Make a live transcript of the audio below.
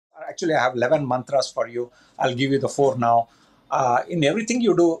actually, I have 11 mantras for you. I'll give you the 4 now. In everything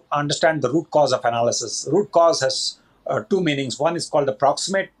you do, understand the root cause of analysis. Root cause has two meanings. One is called the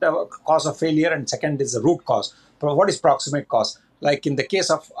proximate cause of failure, and second is the root cause. But what is proximate cause? Like in the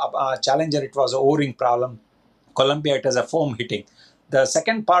case of Challenger, it was a O-ring problem. Columbia, it has a foam hitting. The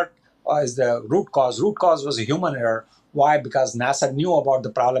second part is the root cause. Root cause was a human error. Why? Because NASA knew about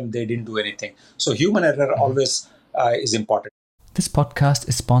the problem, they didn't do anything. So human error always is important. This podcast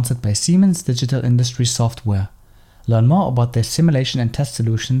is sponsored by Siemens Digital Industry Software. Learn more about their simulation and test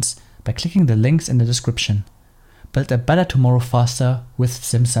solutions by clicking the links in the description. Build a better tomorrow faster with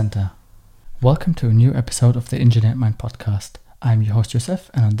SimCenter. Welcome to a new episode of the Engineered Mind podcast. I'm your host Yusuf,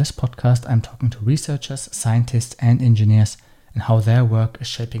 and on this podcast I'm talking to researchers, scientists and engineers and how their work is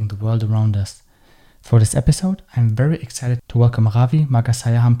shaping the world around us. For this episode, I'm very excited to welcome Ravi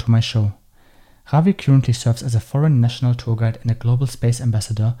Margasayaham to my show. Ravi currently serves as a foreign national tour guide and a global space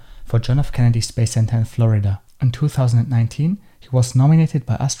ambassador for John F. Kennedy Space Center in Florida. In 2019, he was nominated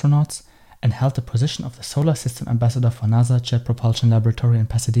by astronauts and held the position of the Solar System Ambassador for NASA Jet Propulsion Laboratory in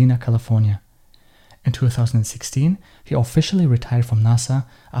Pasadena, California. In 2016, he officially retired from NASA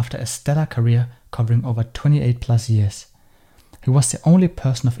after a stellar career covering over 28 plus years. He was the only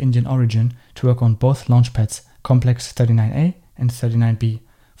person of Indian origin to work on both launch pads, Complex 39A and 39B,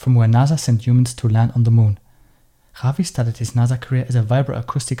 from where NASA sent humans to land on the moon. Ravi started his NASA career as a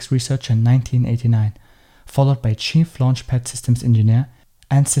vibroacoustics researcher in 1989, followed by Chief Launch Pad Systems Engineer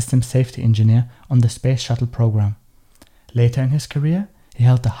and System Safety Engineer on the Space Shuttle program. Later in his career, he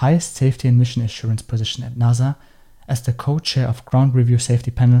held the highest safety and mission assurance position at NASA as the co-chair of Ground Review Safety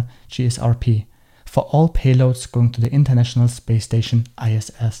Panel GSRP for all payloads going to the International Space Station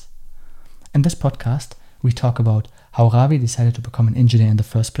ISS. In this podcast, we talk about how Ravi decided to become an engineer in the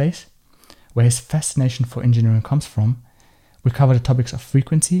first place, where his fascination for engineering comes from. We cover the topics of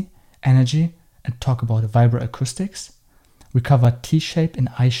frequency, energy, and talk about vibroacoustics. We cover T-shaped and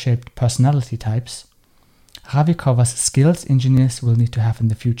I-shaped personality types. Ravi covers skills engineers will need to have in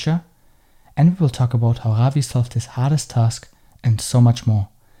the future. And we will talk about how Ravi solved his hardest task and so much more.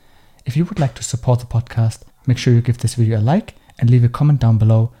 If you would like to support the podcast, make sure you give this video a like and leave a comment down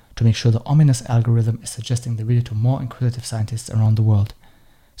below to make sure the ominous algorithm is suggesting the video to more inquisitive scientists around the world.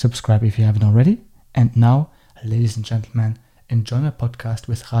 Subscribe if you haven't already. And now, ladies and gentlemen, enjoy my podcast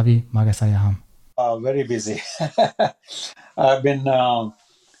with Ravi Margasayaham. Very busy. I've been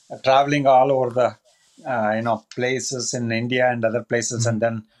traveling all over the places in India and other places, and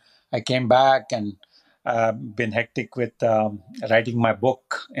then I came back and been hectic with writing my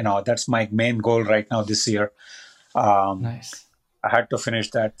book. That's my main goal right now this year. Nice. I had to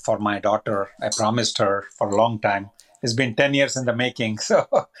finish that for my daughter. I promised her for a long time. It's been 10 years in the making, so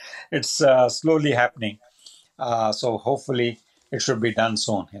it's slowly happening. So hopefully it should be done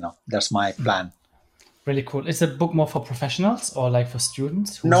soon. That's my plan. Really cool. Is the book more for professionals or like for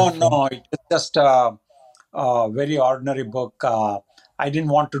students? No, it's just a very ordinary book. I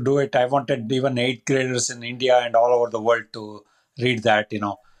didn't want to do it. I wanted even 8th graders in India and all over the world to read that,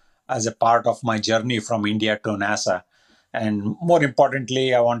 as a part of my journey from India to NASA. And more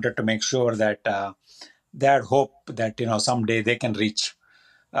importantly, I wanted to make sure that they had hope that, someday they can reach,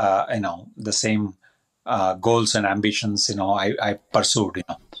 the same goals and ambitions, I pursued,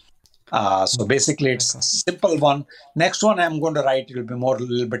 So basically, it's a simple one. Next one I'm going to write, it will be a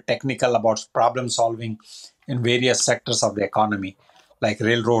little bit technical about problem solving in various sectors of the economy, like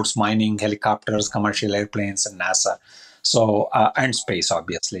railroads, mining, helicopters, commercial airplanes, and NASA. So, and space,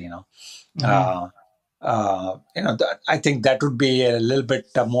 obviously, I think that would be a little bit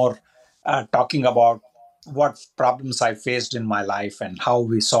more talking about what problems I faced in my life and how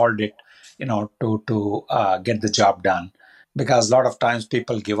we solved it, to get the job done. Because a lot of times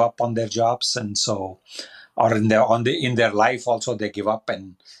people give up on their jobs, and so, or in their life also they give up,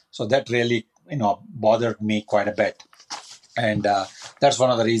 and so that really bothered me quite a bit. And that's one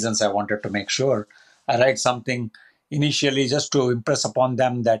of the reasons I wanted to make sure I write something initially just to impress upon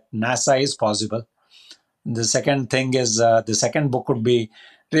them that NASA is possible. The second thing is the second book would be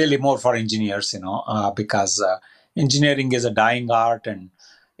really more for engineers, because engineering is a dying art, and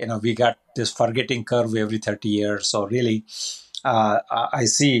we got this forgetting curve every 30 years. So really, I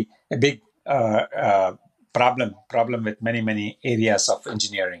see a big problem with many areas of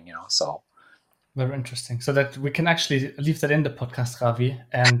engineering. So very interesting. So that we can actually leave that in the podcast, Ravi.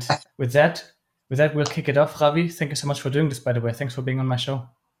 And with that, we'll kick it off. Ravi, thank you so much for doing this, by the way. Thanks for being on my show.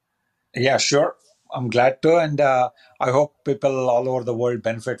 Yeah, sure. I'm glad to, and I hope people all over the world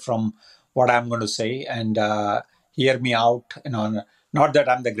benefit from what I'm going to say and hear me out. Not that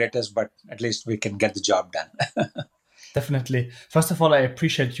I'm the greatest, but at least we can get the job done. Definitely. First of all, I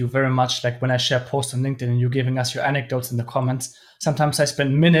appreciate you very much. Like when I share posts on LinkedIn and you giving us your anecdotes in the comments, sometimes I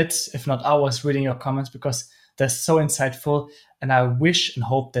spend minutes, if not hours, reading your comments because they're so insightful. And I wish and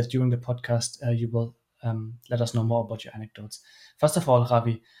hope that during the podcast, you will let us know more about your anecdotes. First of all,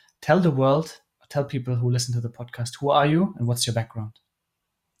 Ravi, tell the world, tell people who listen to the podcast, who are you and what's your background?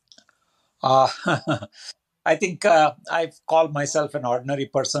 Uh, I think I've called myself an ordinary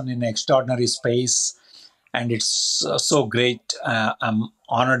person in extraordinary space, and it's so great. I'm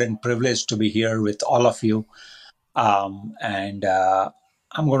honored and privileged to be here with all of you. And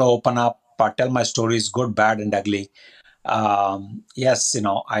I'm going to open up, tell my stories, good, bad, and ugly. Yes,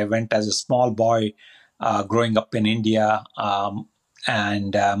 I went as a small boy growing up in India,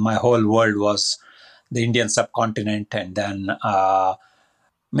 and my whole world was the Indian subcontinent. And then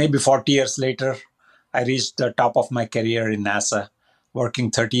maybe 40 years later, I reached the top of my career in NASA,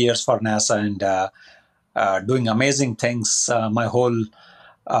 working 30 years for NASA and doing amazing things. My whole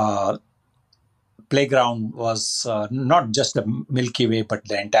uh, playground was not just the Milky Way, but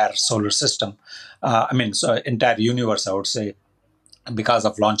the entire solar system. So entire universe, I would say, because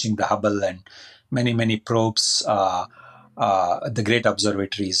of launching the Hubble and many, many probes, the great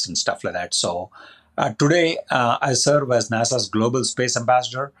observatories and stuff like that. So today, I serve as NASA's Global Space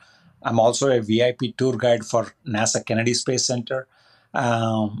Ambassador. I'm also a VIP tour guide for NASA Kennedy Space Center,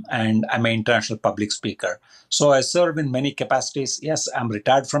 and I'm an international public speaker. So I serve in many capacities. Yes, I'm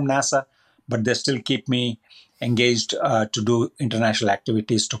retired from NASA, but they still keep me engaged to do international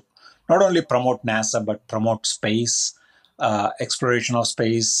activities to not only promote NASA, but promote space, exploration of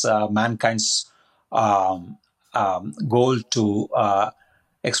space, mankind's um, goal to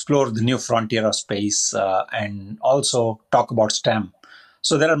explore the new frontier of space, and also talk about STEM.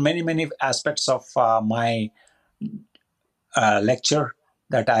 So there are many, many aspects of my lecture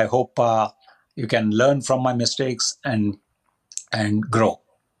that I hope you can learn from my mistakes and grow.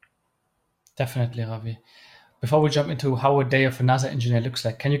 Definitely, Ravi. Before we jump into how a day of a NASA engineer looks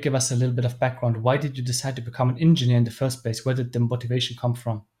like, can you give us a little bit of background? Why did you decide to become an engineer in the first place? Where did the motivation come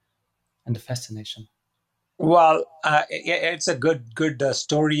from and the fascination? Well, it's a good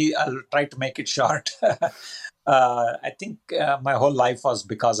story. I'll try to make it short. I think my whole life was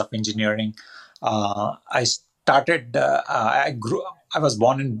because of engineering. I started. I grew. I was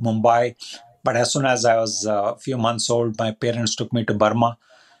born in Mumbai, but as soon as I was a few months old, my parents took me to Burma,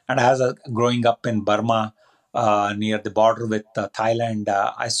 and as a, growing up in Burma, near the border with Thailand,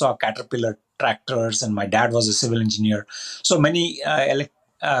 I saw Caterpillar tractors, and my dad was a civil engineer. So many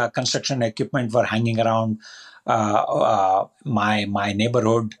construction equipment were hanging around my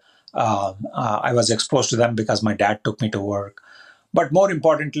neighborhood. I was exposed to them because my dad took me to work. But more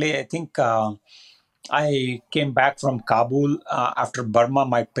importantly, I think I came back from Kabul after Burma.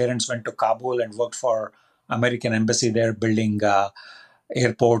 My parents went to Kabul and worked for American embassy there, building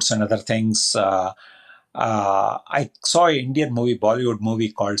airports and other things. I saw an Indian movie, Bollywood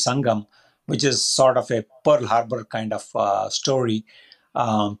movie called Sangam, which is sort of a Pearl Harbor kind of story.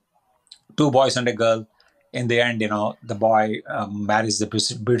 Um, Two boys and a girl. In the end, the boy marries the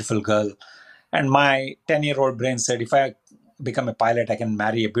beautiful girl. And my 10-year-old brain said, if I become a pilot, I can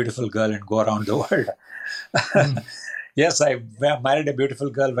marry a beautiful girl and go around the world. Mhm. Yes, I married a beautiful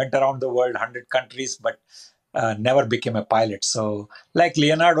girl, went around the world, 100 countries, but never became a pilot. So, like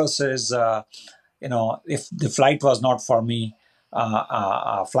Leonardo says, if the flight was not for me,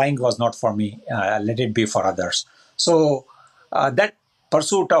 flying was not for me, let it be for others. So, that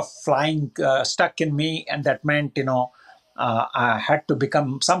pursuit of flying stuck in me, and that meant, I had to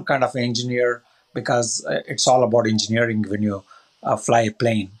become some kind of engineer because it's all about engineering when you fly a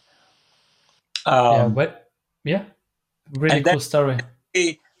plane. Yeah, Um, what? Yeah, really and then cool story.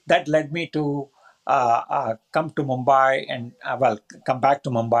 that led me to come to Mumbai and come back to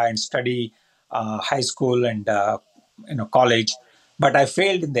Mumbai and study high school and college. But I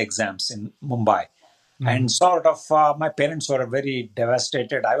failed in the exams in Mumbai, and Mm. sort of my parents were very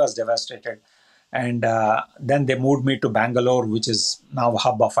devastated. I was devastated, and then they moved me to Bangalore, which is now a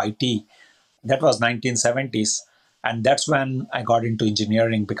hub of IT. That was 1970s, and that's when I got into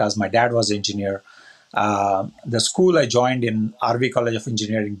engineering because my dad was an engineer. The school I joined in RV College of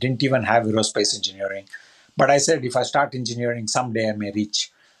Engineering didn't even have aerospace engineering, but I said if I start engineering someday I may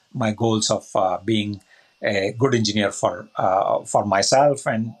reach my goals of being a good engineer for myself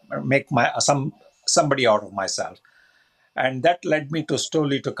and make my somebody out of myself. And that led me to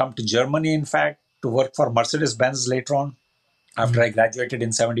slowly to come to Germany, in fact, to work for Mercedes Benz later on after Mm. I graduated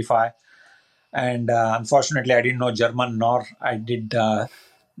in 75. And unfortunately, I didn't know German, nor I did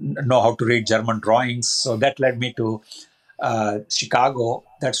know how to read German drawings. So that led me to Chicago.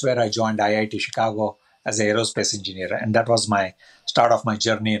 That's where I joined IIT Chicago as an aerospace engineer, and that was my start of my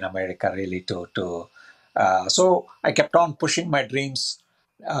journey in America. Really, so I kept on pushing my dreams.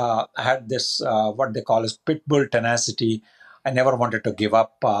 I had this what they call as pit bull tenacity. I never wanted to give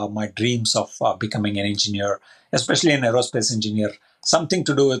up my dreams of becoming an engineer, especially an aerospace engineer, something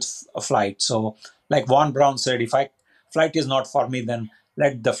to do with flight. So, like Von Braun said, if I flight is not for me, then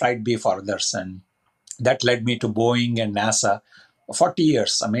let the flight be for others. And that led me to Boeing and NASA. 40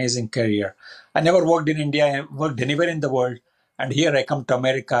 years, amazing career. I never worked in India, I worked anywhere in the world. And here I come to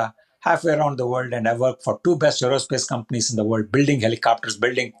America, halfway around the world, and I work for two best aerospace companies in the world, building helicopters,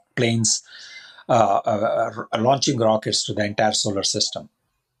 building planes, launching rockets to the entire solar system.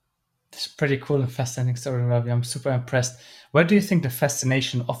 It's a pretty cool and fascinating story, Ravi. I'm super impressed. Where do you think the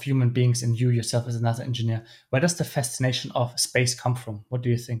fascination of human beings and you yourself as a NASA engineer, where does the fascination of space come from? What do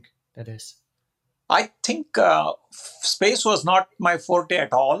you think that is? I think space was not my forte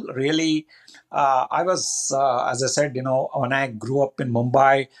at all. Really, I was, as I said, when I grew up in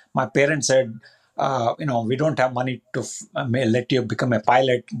Mumbai, my parents said, we don't have money to may let you become a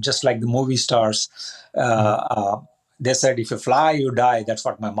pilot, just like the movie stars. Uh, Mhm. they said, if you fly, you die. That's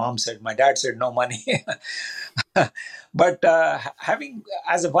what my mom said. My dad said, no money. But having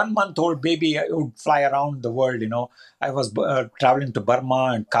as a 1 month old baby, I would fly around the world. I was traveling to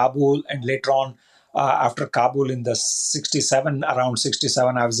Burma and Kabul, and later on, after Kabul in the 67, around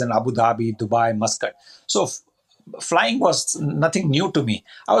 67, I was in Abu Dhabi, Dubai, Muscat. So flying was nothing new to me.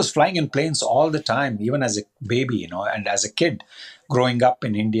 I was flying in planes all the time, even as a baby, and as a kid, growing up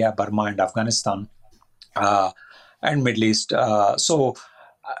in India, Burma, and Afghanistan, uh, and Middle East. So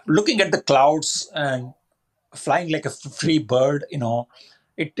looking at the clouds and flying like a free bird,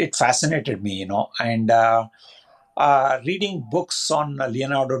 it fascinated me, and reading books on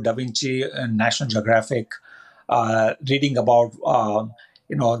Leonardo da Vinci and National Geographic, reading about,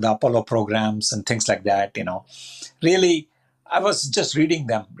 the Apollo programs and things like that, really, I was just reading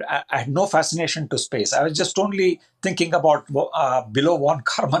them. I had no fascination to space. I was just only thinking about below one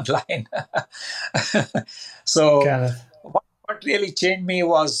carbon line. So, Got it. what really changed me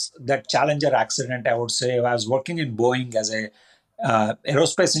was that Challenger accident. I would say I was working in Boeing as a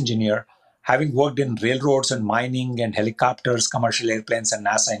aerospace engineer, having worked in railroads and mining and helicopters, commercial airplanes, and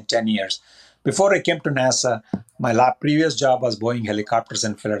NASA in 10 years. Before I came to NASA, my previous job was Boeing helicopters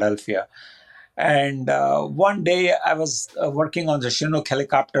in Philadelphia. And one day I was working on the Chinook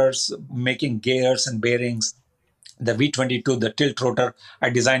helicopters, making gears and bearings, the V-22, the tilt rotor. I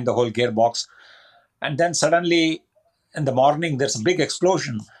designed the whole gearbox. And then suddenly in the morning, there's a big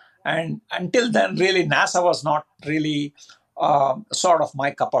explosion. And until then, really, NASA was not really sort of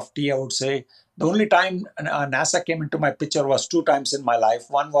my cup of tea, I would say. The only time NASA came into my picture was two times in my life.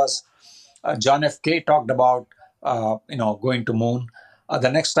 One was John F. K. talked about, going to moon. The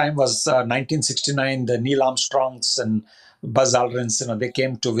next time was 1969. The Neil Armstrongs and Buzz Aldrins, they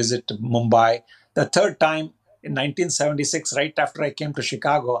came to visit Mumbai. The third time in 1976, right after I came to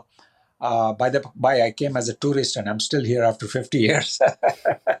Chicago. By I came as a tourist, and I'm still here after 50 years.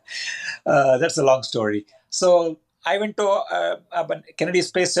 That's a long story. So I went to Kennedy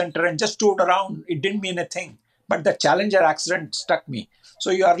Space Center and just toured around. It didn't mean a thing, but the Challenger accident stuck me.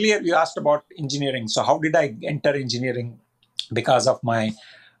 So earlier you asked about engineering. So how did I enter engineering? Because of my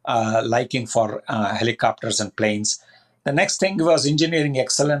liking for helicopters and planes. The next thing was engineering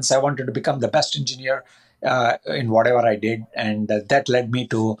excellence. I wanted to become the best engineer in whatever I did, and that led me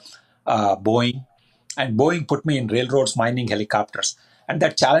to Boeing. And Boeing put me in railroads, mining, helicopters. And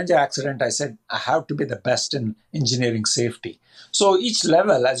that Challenger accident, I said, I have to be the best in engineering safety. So each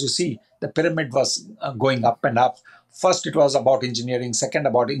level, as you see, the pyramid was going up and up. First, it was about engineering. Second,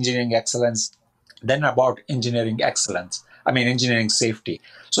 about engineering excellence. Then about engineering excellence. I mean, engineering safety.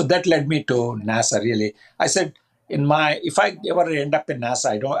 So that led me to NASA. Really, I said, if I ever end up in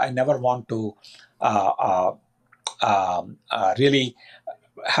NASA, I never want to uh, really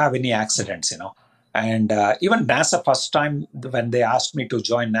have any accidents. And even NASA, first time when they asked me to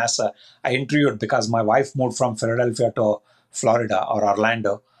join NASA, I interviewed because my wife moved from Philadelphia to Florida or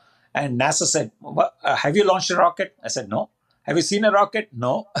Orlando. And NASA said, have you launched a rocket? I said, no. Have you seen a rocket?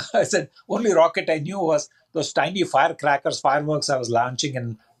 No. I said, only rocket I knew was those tiny firecrackers, fireworks I was launching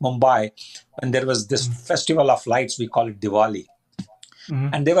in Mumbai when there was this festival of lights, we call it Diwali. Mhm.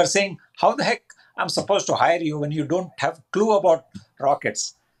 And they were saying, how the heck I'm supposed to hire you when you don't have a clue about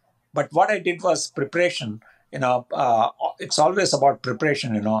rockets? But what I did was preparation. It's always about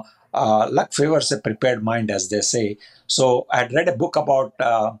preparation. Luck favors a prepared mind, as they say. So I had read a book about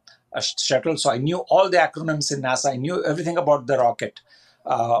a shuttle, so I knew all the acronyms in NASA. I knew everything about the rocket,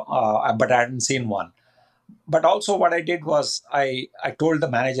 but I hadn't seen one. But also, what I did was I told the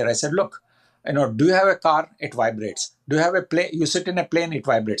manager. I said, "Look, Do you have a car? It vibrates. Do you have a plane? You sit in a plane, it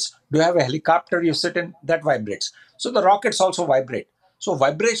vibrates. Do you have a helicopter? You sit in, that vibrates. So the rockets also vibrate. So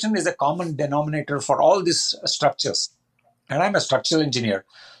vibration is a common denominator for all these structures. And I'm a structural engineer.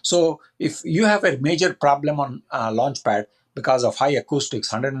 So if you have a major problem on Launchpad because of high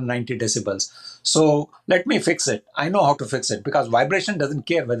acoustics, 190 decibels, so let me fix it. I know how to fix it because vibration doesn't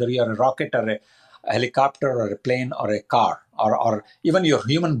care whether you're a rocket or a helicopter or a plane or a car, or even your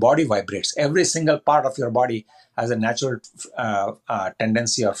human body vibrates. Every single part of your body has a natural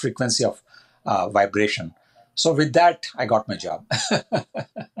tendency or frequency of vibration. So with that, I got my job.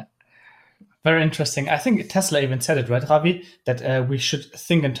 Very interesting. I think Tesla even said it, right, Ravi, that we should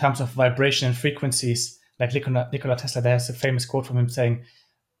think in terms of vibration and frequencies. Like Nikola Tesla, there's a famous quote from him saying,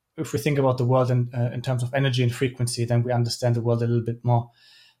 if we think about the world in terms of energy and frequency, then we understand the world a little bit more.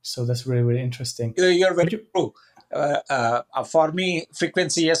 So that's really, really interesting. You're very true. For me,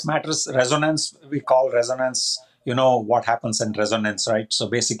 frequency, yes, matters. Resonance, we call resonance, what happens in resonance, right? So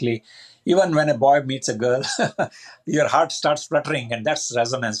basically, even when a boy meets a girl, your heart starts fluttering, and that's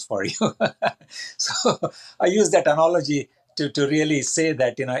resonance for you. So I use that analogy to really say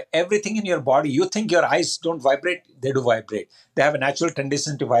that, everything in your body, you think your eyes don't vibrate, they do vibrate. They have a natural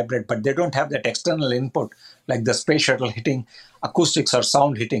tendency to vibrate, but they don't have that external input like the space shuttle hitting, acoustics or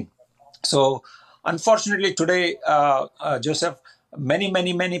sound hitting. So, unfortunately, today, Joseph,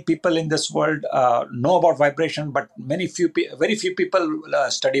 many people in this world know about vibration, but very few people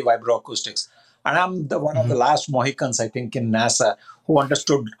study vibroacoustics. And I'm the one of the last Mohicans, I think, in NASA who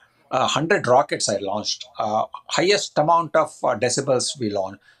understood 100 rockets I launched. Highest amount of decibels we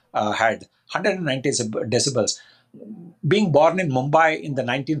launched had 190 decibels. Being born in Mumbai in the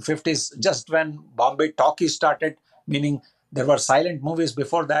 1950s, just when Bombay talkies started, meaning there were silent movies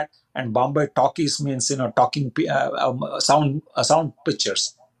before that, and Bombay talkies means talking sound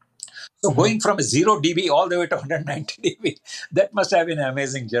pictures. So going from a 0 dB all the way to 190 dB, that must have been an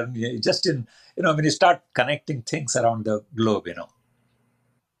amazing journey. Just in when you start connecting things around the globe.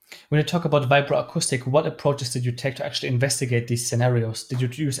 When you talk about vibroacoustic, what approaches did you take to actually investigate these scenarios? Did you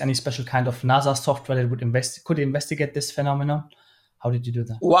use any special kind of NASA software that could investigate this phenomenon? How did you do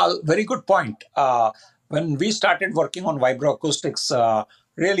that? Well, very good point. When we started working on vibroacoustics,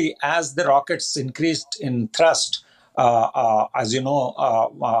 really, as the rockets increased in thrust, as you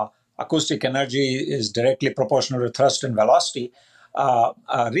know, acoustic energy is directly proportional to thrust and velocity.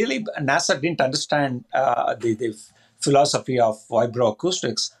 Really, NASA didn't understand the philosophy of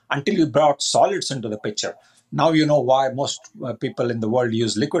vibroacoustics until you brought solids into the picture. Now you know why most people in the world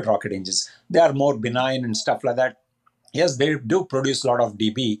use liquid rocket engines. They are more benign and stuff like that. Yes, they do produce a lot of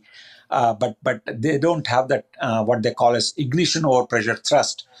dB, but they don't have that what they call as ignition over pressure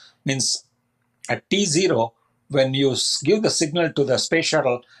thrust. Means at T0, when you give the signal to the space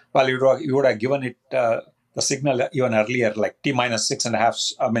shuttle, well, you would have given it the signal even earlier, like T minus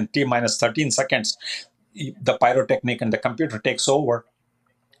 6.5, T minus 13 seconds. The pyrotechnic and the computer takes over,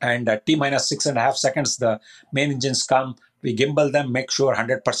 and at T minus 6.5 seconds, the main engines come. We gimbal them, make sure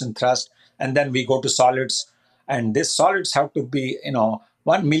 100% thrust, and then we go to solids. And these solids have to be,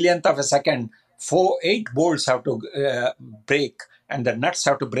 1 millionth of a second. 8 bolts have to break, and the nuts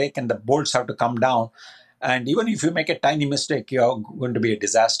have to break, and the bolts have to come down. And even if you make a tiny mistake, you're going to be a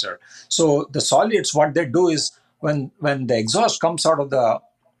disaster. So the solids, what they do is when the exhaust comes out of the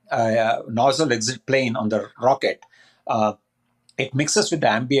nozzle exit plane on the rocket, it mixes with the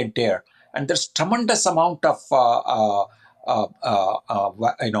ambient air, and there's tremendous amount of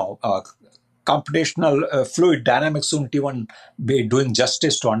computational fluid dynamics wouldn't even be doing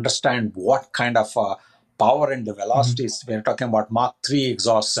justice to understand what kind of power and the velocities. We're talking about Mach 3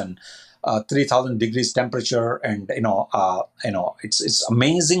 exhausts and 3,000 degrees temperature, and it's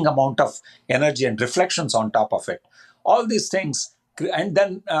amazing amount of energy and reflections on top of it. All these things, and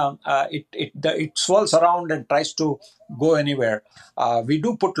then it swirls around and tries to go anywhere. We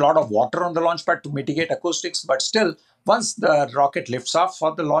do put a lot of water on the launch pad to mitigate acoustics, but still, once the rocket lifts off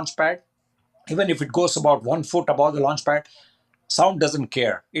for the launch pad, even if it goes about 1 foot above the launch pad, sound doesn't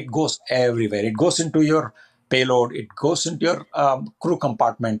care. It goes everywhere. It goes into your payload. It goes into your crew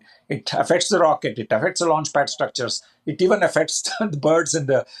compartment. It affects the rocket. It affects the launch pad structures. It even affects the birds and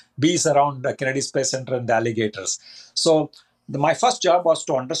the bees around the Kennedy Space Center and the alligators. So my first job was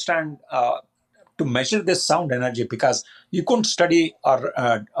to understand, to measure this sound energy, because you couldn't study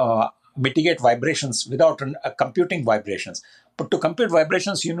or mitigate vibrations without computing vibrations. But to compute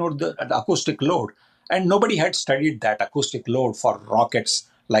vibrations, you know the acoustic load. And nobody had studied that acoustic load for rockets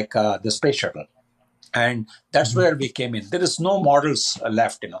like the space shuttle. And that's where we came in. There is no models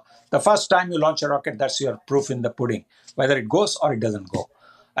left. The first time you launch a rocket, that's your proof in the pudding, whether it goes or it doesn't go.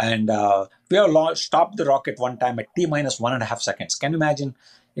 And we have stopped the rocket one time at T minus 1.5 seconds. Can you imagine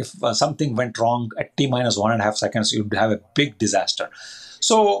if something went wrong at T minus 1.5 seconds? You'd have a big disaster.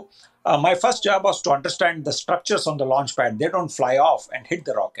 So my first job was to understand the structures on the launch pad. They don't fly off and hit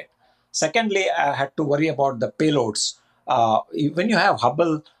the rocket. Secondly, I had to worry about the payloads. When you have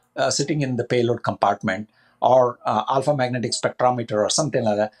Hubble sitting in the payload compartment, or alpha magnetic spectrometer or something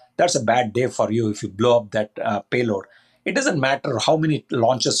like that, that's a bad day for you if you blow up that payload. It doesn't matter how many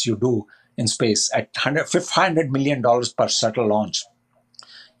launches you do in space at $500 million per shuttle launch.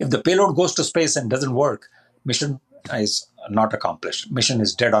 If the payload goes to space and doesn't work, mission is not accomplished. Mission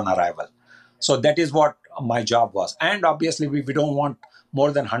is dead on arrival. So that is what my job was. And obviously, we don't want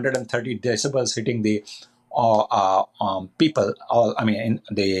more than 130 decibels hitting the people,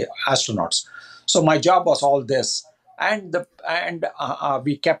 the astronauts. So my job was all this. And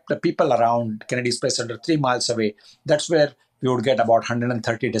we kept the people around Kennedy Space Center 3 miles away. That's where we would get about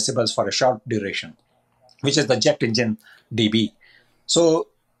 130 decibels for a short duration, which is the jet engine dB. So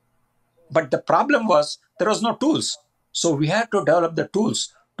but the problem was there was no tools. So we had to develop the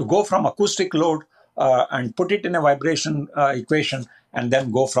tools to go from acoustic load and put it in a vibration equation and then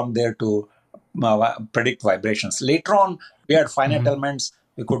go from there to predict vibrations. Later on, we had finite elements.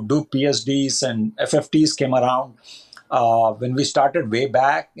 We could do PSDs and FFTs came around. When we started way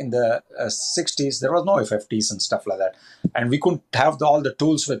back in the 60s, there was no FFTs and stuff like that. And we couldn't have all the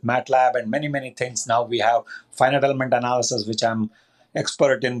tools with MATLAB and many, many things. Now we have finite element analysis, which I'm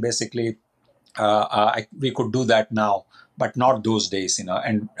expert in basically. We could do that now, but not those days,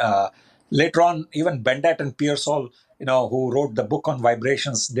 And later on, even Bendet and Pearsall, who wrote the book on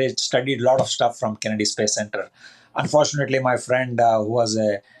vibrations, they studied a lot of stuff from Kennedy Space Center. Unfortunately, my friend, who was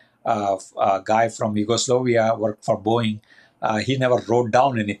a guy from Yugoslavia, worked for Boeing. He never wrote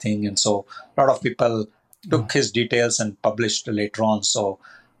down anything, and so a lot of people took his details and published later on. So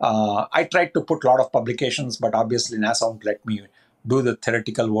I tried to put a lot of publications, but obviously NASA won't let me do the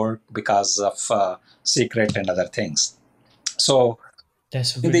theoretical work because of secret and other things. So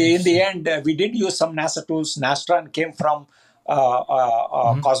That's in really the end, we did use some NASA tools. Nastran came from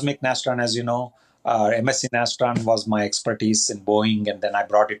Cosmic Nastran, as you know. MSc Nastran was my expertise in Boeing, and then I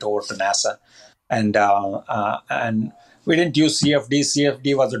brought it over to NASA. And we didn't use CFD.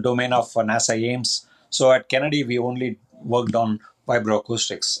 CFD was the domain of NASA Ames. So at Kennedy, we only worked on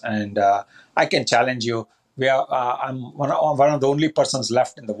vibroacoustics. And I can challenge you. I'm one of the only persons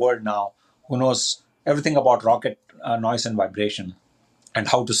left in the world now who knows everything about rocket noise and vibration and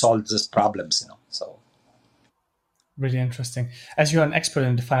how to solve these problems. So really interesting. As you're an expert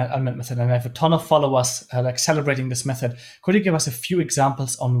in the finite element method, and I have a ton of followers celebrating this method, could you give us a few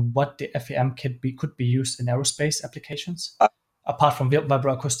examples on what the FEM could be used in aerospace applications, apart from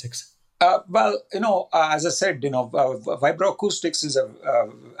vibroacoustics? As I said, vibroacoustics is a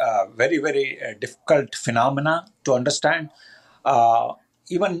very, very difficult phenomena to understand.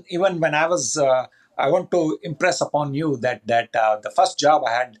 Even when I want to impress upon you that the first job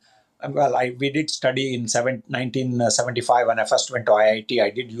I had, we did study in 1975 when I first went to IIT.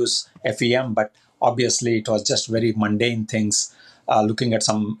 I did use FEM, but obviously it was just very mundane things, looking at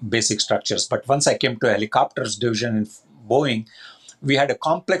some basic structures. But once I came to helicopters division in Boeing, we had a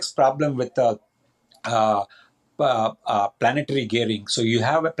complex problem with uh, planetary gearing. So you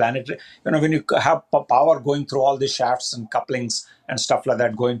have a planetary, when you have power going through all the shafts and couplings and stuff like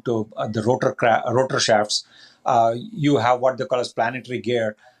that going to the rotor shafts, you have what they call as planetary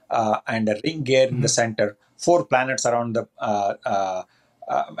gear and a ring gear in the center, four planets around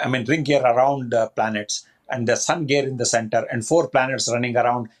ring gear around planets, and the sun gear in the center, and four planets running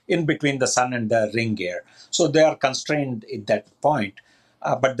around in between the sun and the ring gear. So they are constrained at that point.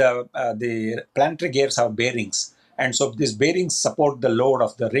 But the planetary gears have bearings. And so these bearings support the load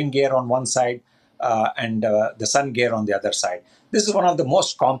of the ring gear on one side and the sun gear on the other side. This is one of the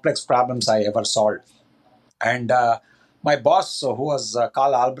most complex problems I ever solved. And my boss, who was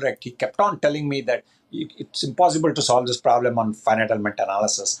Carl Albrecht, he kept on telling me that it's impossible to solve this problem on finite element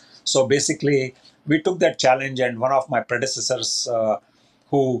analysis. So basically, we took that challenge, and one of my predecessors,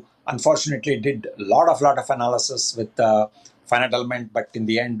 who unfortunately did a lot of analysis with finite element, but in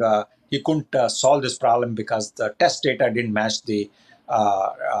the end, he couldn't solve this problem because the test data didn't match the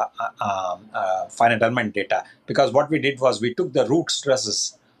finite element data. Because what we did was we took the root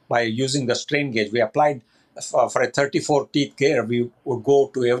stresses by using the strain gauge. We applied for a 34 teeth gear, we would go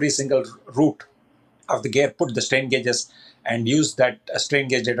to every single root of the gear, put the strain gauges, and use that strain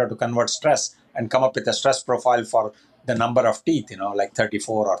gauge data to convert stress and come up with a stress profile for the number of teeth, like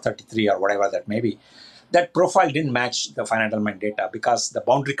 34 or 33 or whatever that may be. That profile didn't match the finite element data because the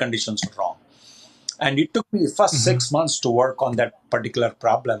boundary conditions were wrong. And it took me first Mm-hmm. 6 months to work on that particular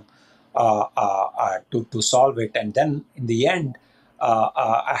problem, to solve it. And then in the end,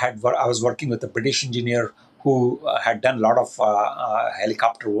 I was working with a British engineer who had done a lot of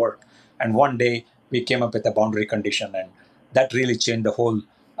helicopter work. And one day we came up with a boundary condition, and that really changed the whole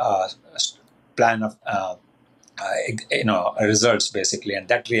uh, plan of results basically, and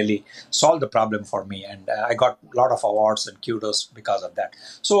that really solved the problem for me. And I got a lot of awards and kudos because of that.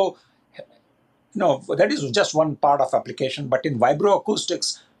 So no, that is just one part of application. But in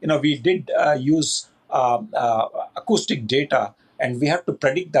vibroacoustics, we did use acoustic data, and we have to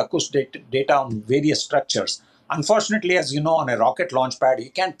predict the acoustic data on various structures. Unfortunately, as you know, on a rocket launch pad,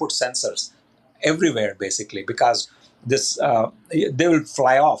 you can't put sensors everywhere, basically, because this they will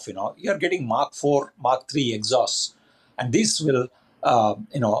fly off. You're getting Mach 4, Mach 3 exhausts, and these will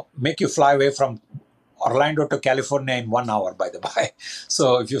make you fly away from Orlando to California in 1 hour, by the by.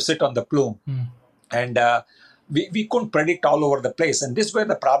 So if you sit on the plume, and we couldn't predict all over the place. And this is where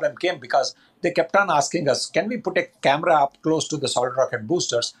the problem came, because they kept on asking us, can we put a camera up close to the solid rocket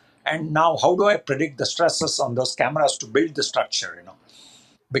boosters? And now, how do I predict the stresses on those cameras to build the structure?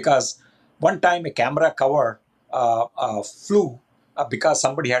 Because one time a camera cover flew because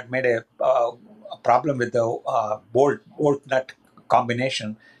somebody had made a problem with the bolt nut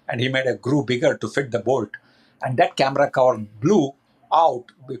combination, and he made a groove bigger to fit the bolt, and that camera cover blew out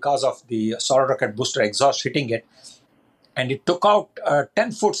because of the solid rocket booster exhaust hitting it, and it took out a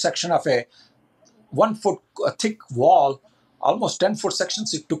 10-foot section of a 1 foot thick wall, almost 10-foot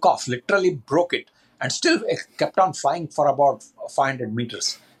sections. It took off, literally broke it, and still it kept on flying for about 500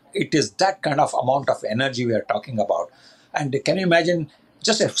 meters. It is that kind of amount of energy we are talking about. And can you imagine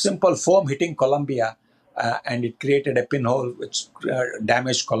just a simple foam hitting Columbia, and it created a pinhole which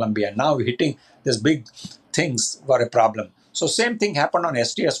damaged Columbia. Now hitting these big things were a problem. So same thing happened on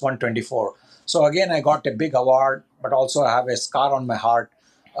STS 124. So again, I got a big award, but also I have a scar on my heart,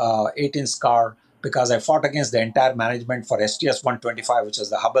 18 scar, because I fought against the entire management for STS 125, which is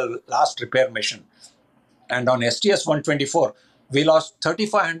the Hubble last repair mission. And on STS 124, we lost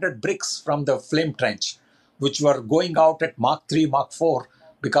 3,500 bricks from the flame trench, which were going out at Mach 3, Mach 4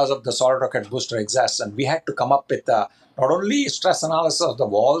 because of the solid rocket booster exhaust. And we had to come up with not only stress analysis of the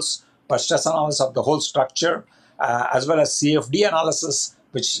walls, but stress analysis of the whole structure, as well as CFD analysis,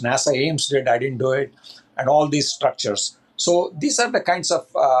 which NASA Ames did. I didn't do it, and all these structures. So these are the kinds of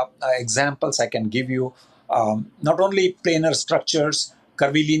examples I can give you. Not only planar structures,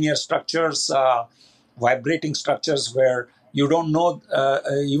 curvilinear structures, vibrating structures where you don't know,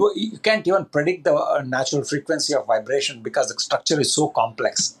 you can't even predict the natural frequency of vibration because the structure is so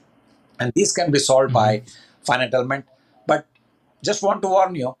complex. And these can be solved by finite element. But just want to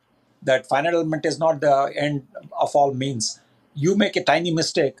warn you that finite element is not the end of all means. You make a tiny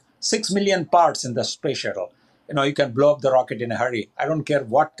mistake, 6 million parts in the space shuttle. You can blow up the rocket in a hurry. I don't care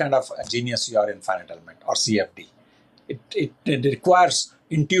what kind of a genius you are in finite element or CFD. It requires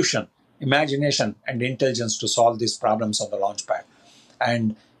intuition, imagination, and intelligence to solve these problems on the launch pad.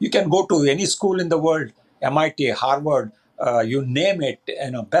 And you can go to any school in the world, MIT, Harvard, you name it,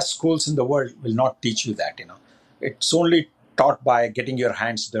 best schools in the world will not teach you that. It's only taught by getting your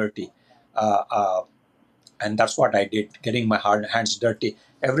hands dirty. Uh, uh, and that's what I did, getting my hands dirty.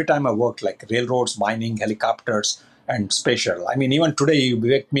 Every time I worked, like railroads, mining, helicopters, and space shuttle. I mean, even today, you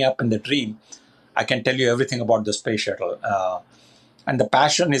wake me up in the dream, I can tell you everything about the space shuttle. And the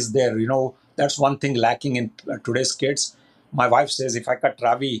passion is there. That's one thing lacking in today's kids. My wife says if I cut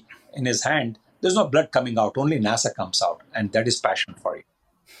Ravi in his hand, there's no blood coming out, only NASA comes out. And that is passion for you.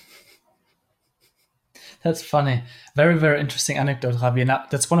 That's funny. Very, very interesting anecdote, Ravi. Now,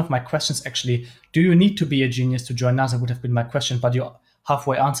 that's one of my questions, actually. Do you need to be a genius to join NASA? Would have been my question, but you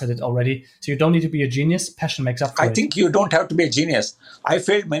halfway answered it already. So you don't need to be a genius. Passion makes up I for it. think you don't have to be a genius. I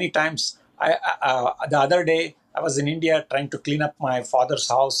failed many times. The other day, I was in India trying to clean up my father's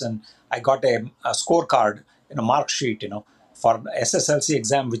house, and I got a scorecard in a mark sheet, for SSLC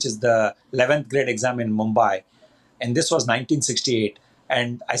exam, which is the 11th grade exam in Mumbai. And this was 1968.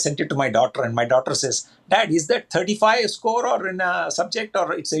 And I sent it to my daughter, and my daughter says, Dad, is that 35 score or in a subject,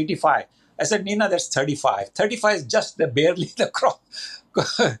 or it's 85? I said, Nina, that's 35. 35 is just barely the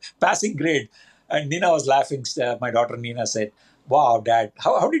passing grade. And Nina was laughing. My daughter Nina said, Wow, Dad,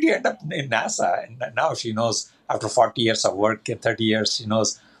 how did you end up in NASA? And now she knows, after 40 years of work, 30 years, she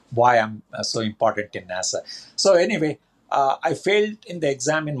knows why I'm so important in NASA. So anyway, I failed in the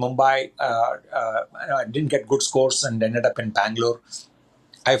exam in Mumbai. I didn't get good scores and ended up in Bangalore.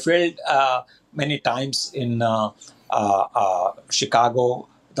 I failed many times in Chicago.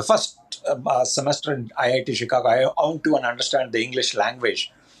 The first semester in IIT Chicago, I want to understand the English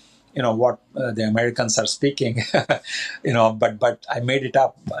language. what the Americans are speaking, but I made it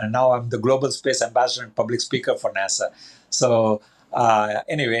up. And now I'm the global space ambassador and public speaker for NASA. So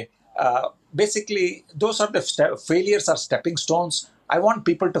anyway, basically, those are the failures are stepping stones. I want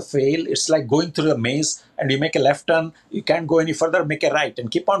people to fail. It's like going through the maze and you make a left turn, you can't go any further, make a right and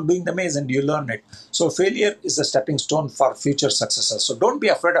keep on doing the maze and you learn it. So failure is a stepping stone for future successes. So don't be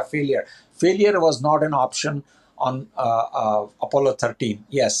afraid of failure. Failure was not an option on Apollo 13.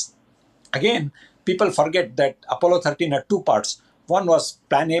 Yes, again, people forget that Apollo 13 had two parts. One was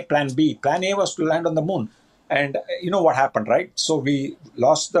plan A, plan B. Plan A was to land on the moon. And you know what happened, right? So we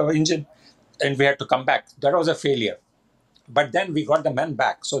lost the engine and we had to come back. That was a failure. But then we got the men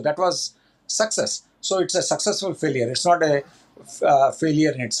back. So that was success. So it's a successful failure. It's not a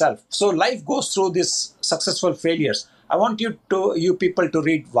failure in itself. So life goes through these successful failures. I want you people to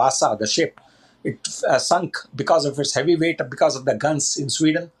read Vasa, the ship. It sunk because of its heavy weight, because of the guns in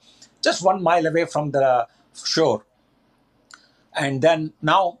Sweden, just 1 mile away from the shore. And then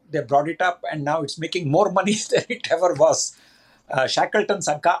now they brought it up, and now it's making more money than it ever was. Shackleton's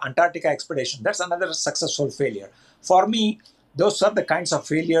Antarctica expedition, that's another successful failure. For me, those are the kinds of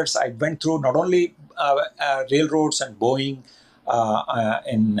failures I went through, not only railroads and Boeing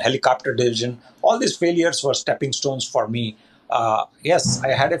in helicopter division. All these failures were stepping stones for me. Yes, I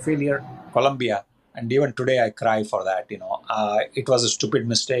had a failure, Columbia, and even today I cry for that. It was a stupid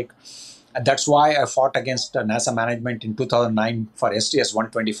mistake. And that's why I fought against NASA management in 2009 for STS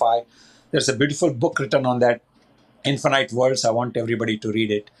 125. There's a beautiful book written on that, Infinite Worlds. I want everybody to read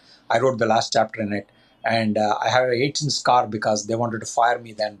it. I wrote the last chapter in it. And I have an 18 scar because they wanted to fire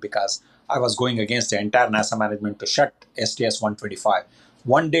me then because I was going against the entire NASA management to shut STS 125.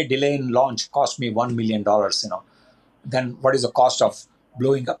 1 day delay in launch cost me $1 million. Then what is the cost of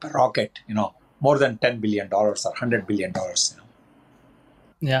blowing up a rocket? More than $10 billion or $100 billion.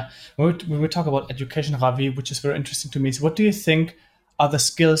 Yeah, when we talk about education, Ravi, which is very interesting to me, is what do you think are the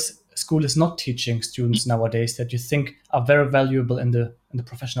skills school is not teaching students nowadays that you think are very valuable in the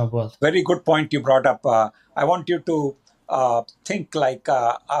professional world? Very good point you brought up. I want you to think like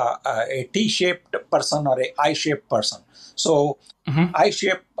a T-shaped person or a I-shaped person. So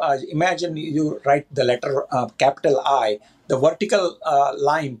I-shaped, imagine you write the letter capital I. The vertical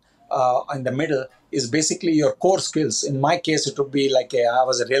line in the middle is basically your core skills. In my case, it would be like I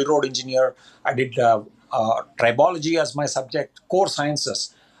was a railroad engineer. I did tribology as my subject, core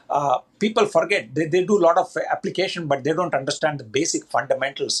sciences. People forget, they do a lot of application, but they don't understand the basic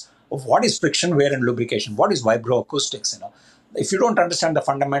fundamentals of what is friction, wear, and lubrication, what is vibroacoustics. If you don't understand the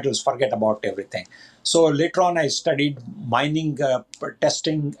fundamentals, forget about everything. So later on, I studied mining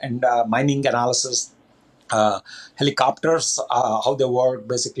testing and mining analysis, helicopters, how they work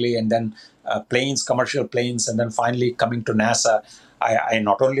basically, and then planes, commercial planes, and then finally coming to NASA. I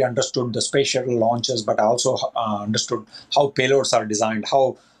not only understood the space shuttle launches, but I also understood how payloads are designed,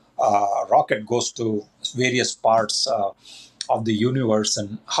 how rocket goes to various parts of the universe,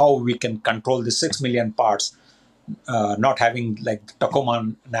 and how we can control the 6 million parts, not having like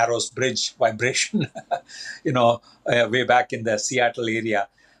Tacoma Narrows Bridge vibration, way back in the Seattle area.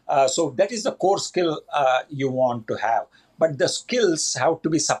 So that is the core skill you want to have. But the skills have to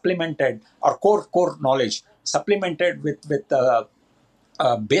be supplemented, or core knowledge supplemented with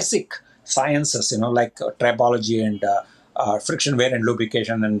basic sciences, like tribology and friction, wear, and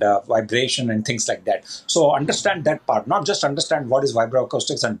lubrication, and vibration, and things like that. So understand that part, not just understand what is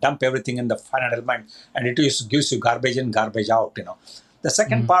vibroacoustics and dump everything in the finite element, and it gives you garbage in, garbage out. The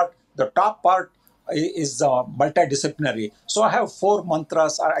second part, the top part, is multidisciplinary. So I have 4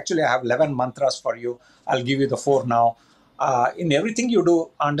 mantras, or actually I have 11 mantras for you. I'll give you the 4 now. In everything you do,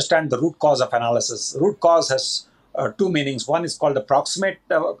 understand the root cause of analysis. Root cause has two meanings. One is called the proximate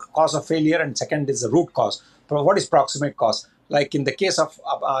cause of failure, and second is the root cause. What is proximate cause? Like in the case of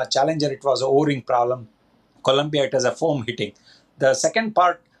Challenger, it was an O-ring problem. Columbia, it has a foam hitting. The second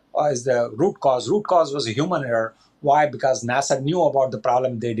part is the root cause. Root cause was a human error. Why? Because NASA knew about the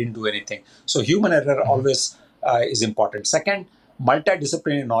problem, they didn't do anything. So human error always is important. Second,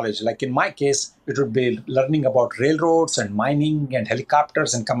 multidisciplinary knowledge. Like in my case, it would be learning about railroads and mining and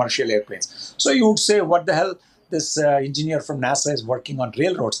helicopters and commercial airplanes. So you would say, what the hell? This engineer from NASA is working on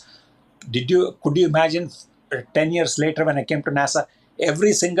railroads. Could you imagine 10 years later when I came to NASA,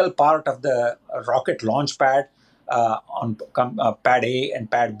 every single part of the rocket launch pad on pad A and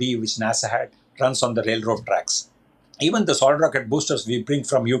pad B, which NASA had, runs on the railroad tracks. Even the solid rocket boosters we bring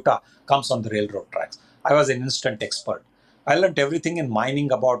from Utah comes on the railroad tracks. I was an instant expert. I learned everything in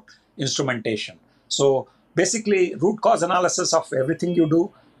mining about instrumentation. So basically, root cause analysis of everything you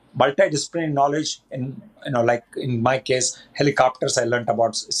do, multidisciplinary knowledge in, like in my case, helicopters, I learned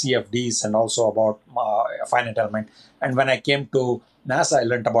about CFDs and also about finite element. And when I came to NASA, I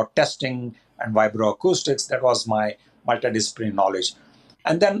learned about testing and vibroacoustics. That was my multidisciplinary knowledge.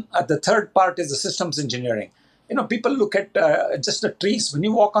 And then the third part is the systems engineering. People look at just the trees. When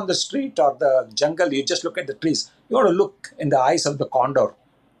you walk on the street or the jungle, you just look at the trees. You want to look in the eyes of the condor,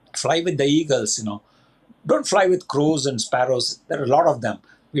 fly with the eagles. Don't fly with crows and sparrows. There are a lot of them.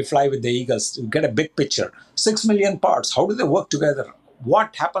 We fly with the eagles. You get a big picture. 6 million parts. How do they work together?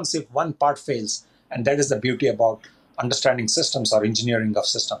 What happens if one part fails? And that is the beauty about understanding systems or engineering of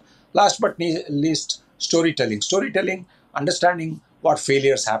system. Last but not least, storytelling. Storytelling, understanding what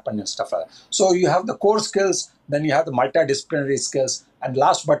failures happen and stuff like that. So you have the core skills, then you have the multidisciplinary skills, and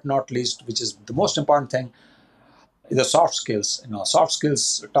last but not least, which is the most important thing, the soft skills. Soft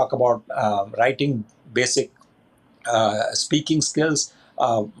skills talk about writing basic speaking skills.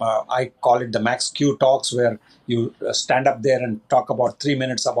 I call it the Max Q talks, where you stand up there and talk about 3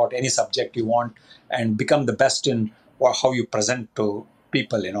 minutes about any subject you want and become the best in how you present to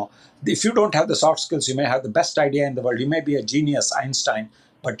people. If you don't have the soft skills, you may have the best idea in the world. You may be a genius, Einstein,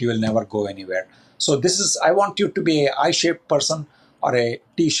 but you will never go anywhere. So I want you to be a I-shaped person or a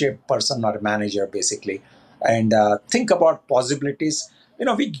T-shaped person or a manager, basically, and think about possibilities.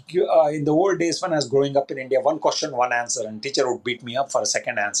 We in the old days when I was growing up in India, one question, one answer, and teacher would beat me up for a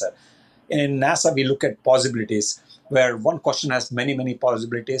second answer. In NASA, we look at possibilities, where one question has many, many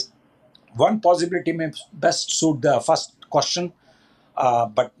possibilities. One possibility may best suit the first question,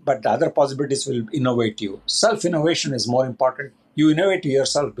 but the other possibilities will innovate you. Self innovation is more important. You innovate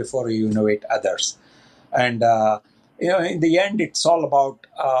yourself before you innovate others, and in the end, it's all about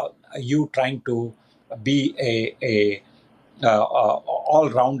you trying to be a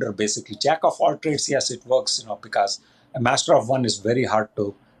all-rounder, basically. Jack of all trades, yes, it works, because a master of one is very hard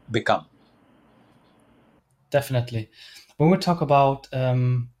to become. Definitely. When we talk about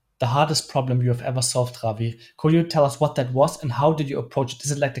the hardest problem you have ever solved, Ravi, could you tell us what that was and how did you approach it?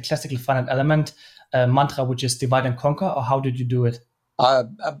 Is it like the classical finite element mantra, which is divide and conquer, or how did you do it?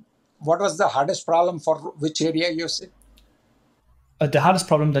 What was the hardest problem for which area you said? The hardest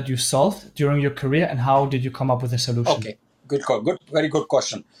problem that you solved during your career, and how did you come up with a solution? Okay, good, very good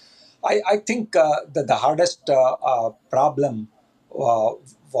question. I think that the hardest problem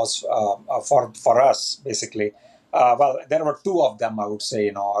was for us, basically. Well, there were two of them. I would say,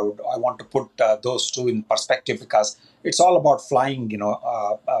 I want to put those two in perspective, because it's all about flying.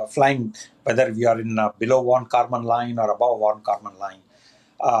 Flying, whether we are in below one Kármán line or above one Kármán line.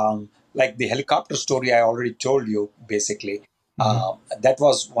 Like the helicopter story I already told you, basically. That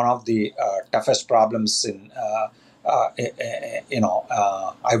was one of the toughest problems I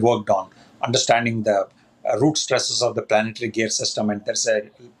worked on, understanding the root stresses of the planetary gear system. And there's a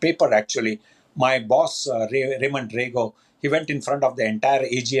paper, actually. My boss, Raymond Rego, he went in front of the entire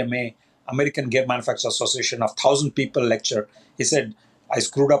AGMA, American Gear Manufacturers Association, of 1,000 people lecture. He said, I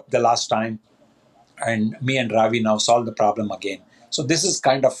screwed up the last time, and me and Ravi now solve the problem again. So this is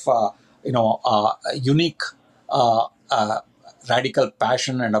kind of a unique, radical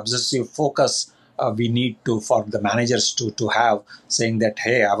passion and obsessive focus we need for the managers to have, saying that,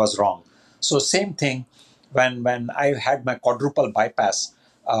 hey, I was wrong. So same thing when I had my quadruple bypass.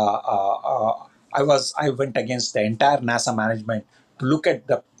 I went against the entire NASA management to look at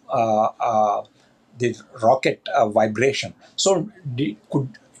the rocket vibration. So do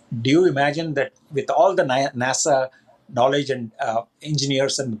you imagine that with all the NASA knowledge and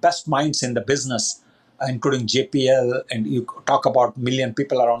engineers and the best minds in the business, including JPL, and you talk about million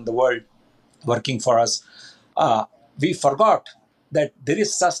people around the world working for us, we forgot that there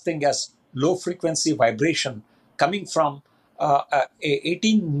is such thing as low frequency vibration coming from a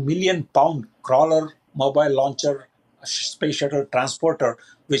 18 million pound crawler mobile launcher space shuttle transporter,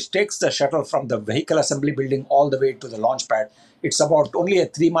 which takes the shuttle from the vehicle assembly building all the way to the launch pad. It's about only a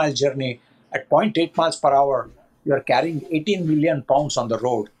 3 mile journey. At 0.8 miles per hour, you are carrying 18 million pounds on the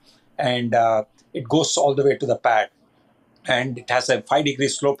road, and it goes all the way to the pad, and it has a 5-degree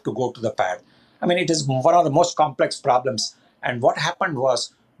slope to go to the pad. I mean, it is one of the most complex problems. And what happened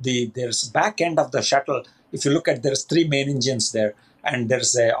was there's back end of the shuttle. If you look at, there's three main engines there, and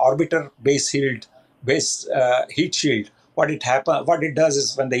there's a orbiter base heat shield. What it does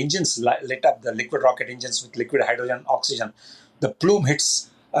is, when the engines lit up, the liquid rocket engines with liquid hydrogen, oxygen, the plume hits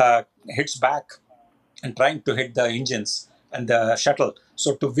back and trying to hit the engines and the shuttle.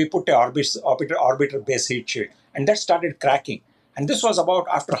 So we put a orbiter base heat shield, and that started cracking. And this was about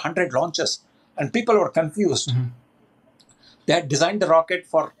after 100 launches, and people were confused. They had designed the rocket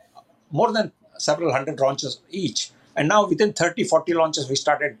for more than several hundred launches each, And now within 30, 40 launches, we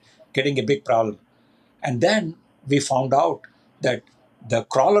started getting a big problem. And then we found out that the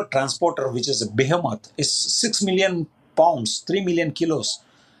crawler transporter, which is a behemoth, is 6 million pounds, 3 million kilos.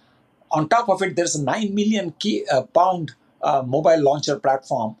 On top of it, there's a 9 million pound mobile launcher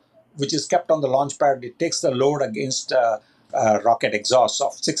platform, which is kept on the launch pad. It takes the load against rocket exhaust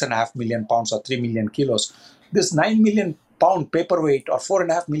of 6.5 million pounds or 3 million kilos. This 9 million pound paperweight or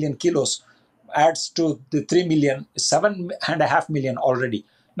 4.5 million kilos adds to the 3 million, 7.5 million already.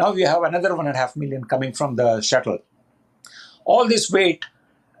 Now we have another 1.5 million coming from the shuttle. All this weight,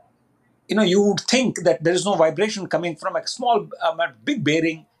 you would think that there is no vibration coming from a big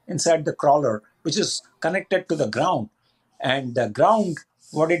bearing inside the crawler, which is connected to the ground. And the ground,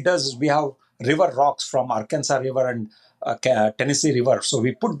 what it does is we have river rocks from Arkansas River and Tennessee River. So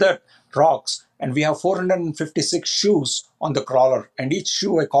we put the rocks, and we have 456 shoes on the crawler. And each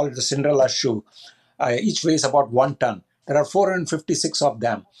shoe, I call it the Cinderella shoe, each weighs about 1 ton. There are 456 of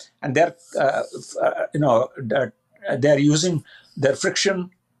them, and they're using their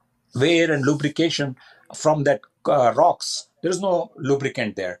friction, wear, and lubrication from that rocks. There is no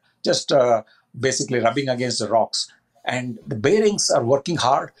lubricant there, just basically rubbing against the rocks. And the bearings are working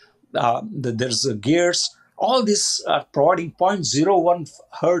hard. There's gears. All this are providing zero point zero 0.01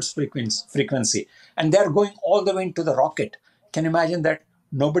 hertz frequency, and they're going all the way into the rocket. Can you imagine that?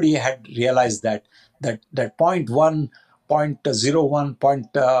 Nobody had realized that zero point 0.1, 0.01,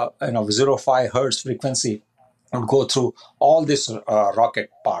 point, 0.05 hertz frequency would go through all these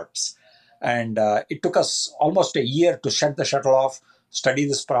rocket parts. And it took us almost a year to shut the shuttle off, study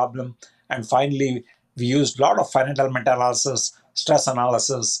this problem, and finally we used a lot of finite element analysis, stress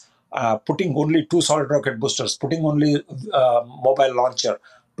analysis, putting only two solid rocket boosters, putting only mobile launcher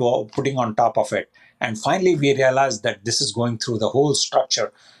to putting on top of it. And finally we realized that this is going through the whole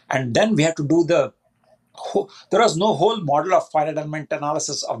structure. And then we had to do there was no whole model of finite element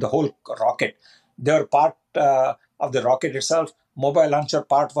analysis of the whole rocket. They were part of the rocket itself. Mobile launcher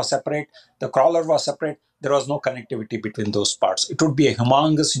part was separate. The crawler was separate. There was no connectivity between those parts. It would be a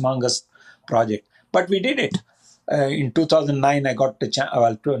humongous project. But we did it. In 2009, I got the chance,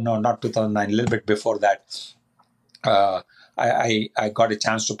 no, not 2009, a little bit before that. I got a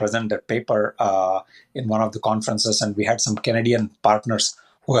chance to present that paper in one of the conferences, and we had some Canadian partners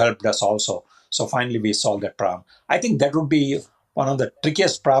who helped us also. So finally, we solved that problem. I think that would be one of the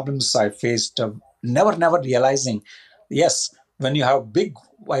trickiest problems I faced. Never realizing, yes, when you have big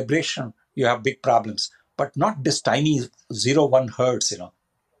vibration, you have big problems, but not this tiny 0.01 hertz.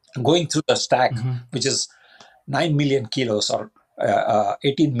 Going through the stack, which is 9 million kilos or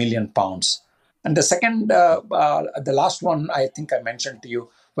 18 million pounds. And the second, the last one, I think I mentioned to you,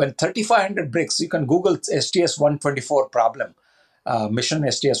 when 3,500 bricks, you can Google STS-124 problem, mission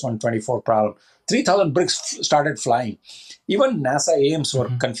STS-124 problem. 3,000 bricks started flying. Even NASA Ames were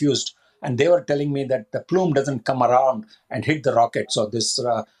confused, and they were telling me that the plume doesn't come around and hit the rocket. So this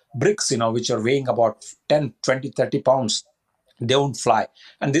bricks, which are weighing about 10, 20, 30 pounds, they won't fly.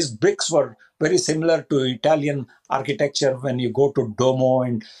 And these bricks were very similar to Italian architecture when you go to Duomo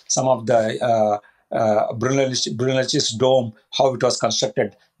and some of the Brunelleschi's dome, how it was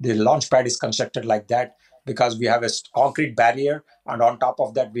constructed. The launch pad is constructed like that because we have a concrete barrier, and on top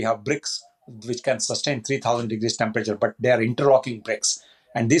of that we have bricks which can sustain 3,000 degrees temperature, but they are interlocking bricks.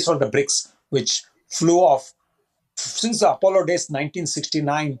 And these were the bricks which flew off. Since the Apollo days,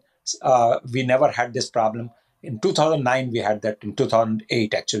 1969, we never had this problem. In 2009, we had that. In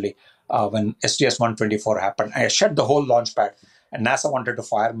 2008, actually, when STS-124 happened, I shut the whole launch pad, and NASA wanted to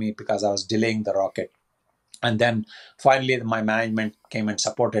fire me because I was delaying the rocket. And then finally, my management came and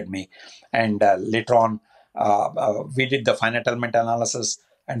supported me. And later on, we did the finite element analysis,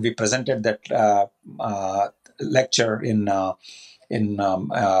 and we presented that lecture in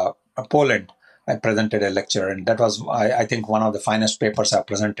Poland. I presented a lecture, and that was, I think, one of the finest papers I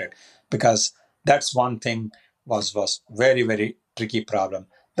presented, because that's one thing was very tricky problem.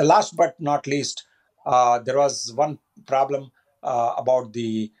 The last but not least, there was one problem about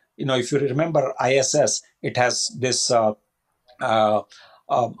the, if you remember ISS, it has this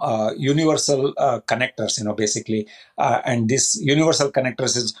universal connectors, basically, and this universal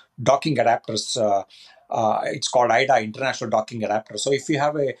connectors is docking adapters. It's called IDA, International Docking Adapter. So if you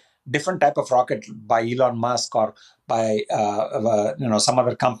have a different type of rocket by Elon Musk or by some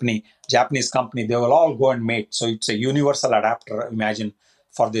other company, Japanese company, they will all go and mate. So it's a universal adapter, imagine,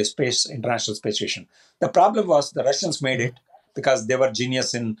 for the International Space Station. The problem was the Russians made it because they were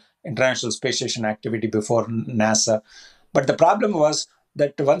genius in International Space Station activity before NASA. But the problem was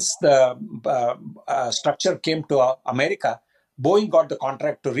that once the structure came to America, Boeing got the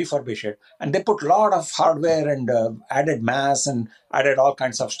contract to refurbish it, and they put a lot of hardware and added mass and added all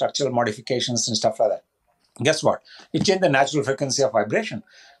kinds of structural modifications and stuff like that. Guess what? It changed the natural frequency of vibration.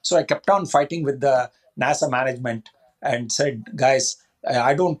 So I kept on fighting with the NASA management and said, guys,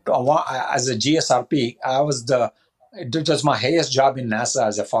 I don't want, as a GSRP, it was my highest job in NASA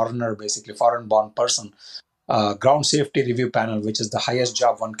as a foreigner, basically foreign born person. Ground safety review panel, which is the highest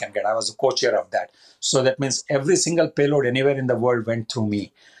job one can get. I was the co-chair of that. So that means every single payload anywhere in the world went through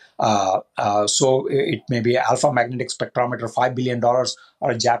me. So it may be alpha magnetic spectrometer, $5 billion,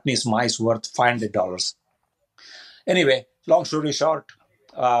 or a Japanese mice worth $500. Anyway, long story short,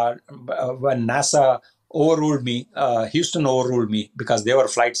 when NASA overruled me, Houston overruled me because they were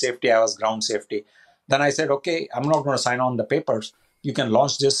flight safety, I was ground safety. Then I said, okay, I'm not going to sign on the papers. You can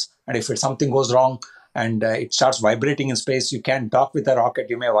launch this, and if something goes wrong and it starts vibrating in space, you can dock with a rocket.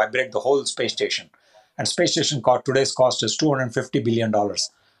 You may vibrate the whole space station. And space station today's cost is $250 billion.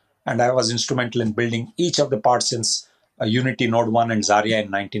 And I was instrumental in building each of the parts since Unity Node 1 and Zarya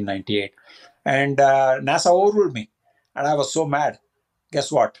in 1998. And NASA overruled me. And I was so mad.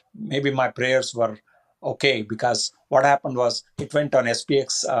 Guess what? Maybe my prayers were okay, because what happened was it went on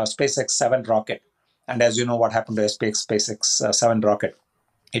SpaceX 7 rocket. And as you know, what happened to SpaceX 7 rocket?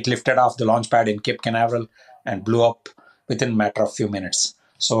 It lifted off the launch pad in Cape Canaveral and blew up within a matter of few minutes.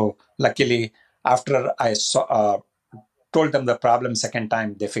 So luckily, after I told them the problem second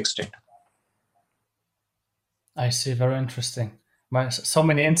time, they fixed it. I see. Very interesting. So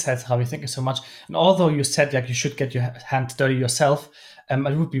many insights, Javi. Thank you so much. And although you said like you should get your hands dirty yourself,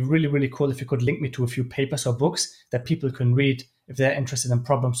 it would be really, really cool if you could link me to a few papers or books that people can read if they're interested in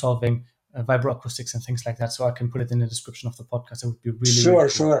problem solving, vibroacoustics, and things like that. So I can put it in the description of the podcast. It would be really, Sure, really cool.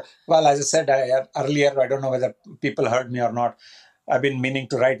 sure. Well, as I said earlier, I don't know whether people heard me or not. I've been meaning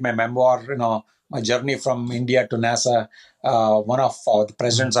to write my memoir, my journey from India to NASA. One of the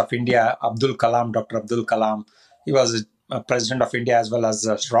presidents of India, Abdul Kalam, Dr. Abdul Kalam, he was a president of India as well as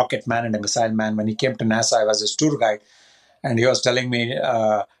a rocket man and a missile man. When he came to NASA, I was his tour guide. And he was telling me,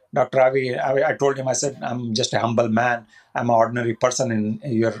 Dr. Avi, I told him, I said, I'm just a humble man. I'm an ordinary person in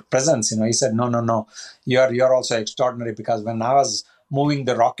your presence. He said, no, no, no, you're also extraordinary, because when I was moving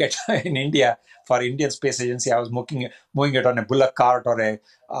the rocket in India for Indian Space Agency, I was moving it on a bullock cart or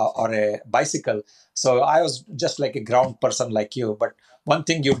a bicycle. So I was just like a ground person like you. But one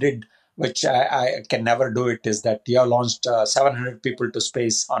thing you did, which I can never do it, is that you have launched 700 people to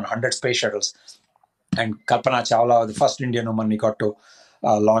space on 100 space shuttles. And Kalpana Chawla, the first Indian woman, we got to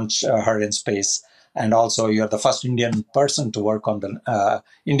launch her in space. And also, you're the first Indian person to work on the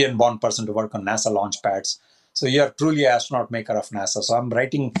Indian-born person to work on NASA launch pads. So you're truly an astronaut maker of NASA. So I'm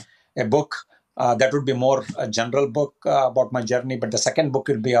writing a book that would be more a general book about my journey, but the second book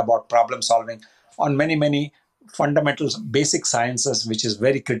will be about problem solving on many, many fundamentals, basic sciences, which is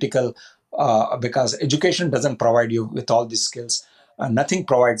very critical because education doesn't provide you with all these skills. Nothing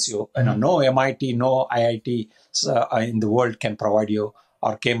provides you. No MIT, no IIT in the world can provide you,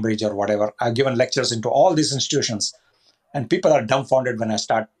 or Cambridge or whatever. I've given lectures into all these institutions, and people are dumbfounded when I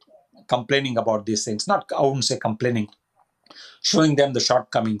start complaining about these things. Not, I wouldn't say complaining, showing them the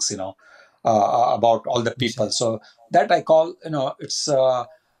shortcomings, about all the people. So that I call, it's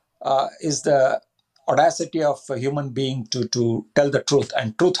is the audacity of a human being to tell the truth,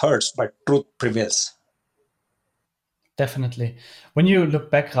 and truth hurts, but truth prevails. Definitely. When you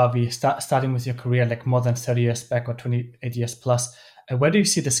look back, Ravi, starting with your career like more than 30 years back or 28 years plus, where do you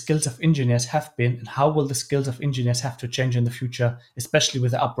see the skills of engineers have been, and how will the skills of engineers have to change in the future, especially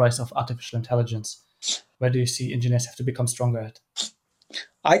with the uprise of artificial intelligence? Where do you see engineers have to become stronger at?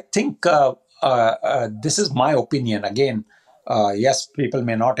 I think this is my opinion. Again, yes, people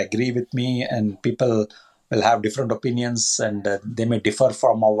may not agree with me, and people will have different opinions, and they may differ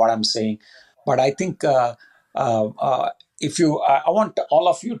from what I'm saying. But I think uh, uh, if I want all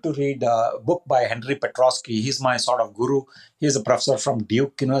of you to read a book by Henry Petroski. He's my sort of guru. He's a professor from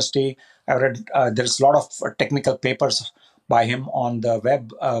Duke University. I read there's a lot of technical papers by him on the web,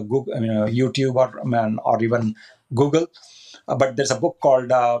 Google, YouTube, or even Google. But there's a book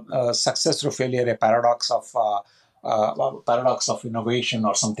called "Success Through Failure: A Paradox of Innovation"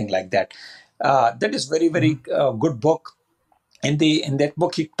 or something like that. That is very, very good book. In that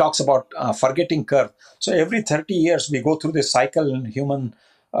book, he talks about forgetting curve. So every 30 years, we go through this cycle in human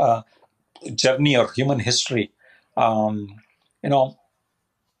uh, journey or human history. Um, you know,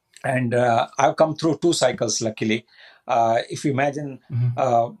 and I've come through two cycles, luckily. If you imagine,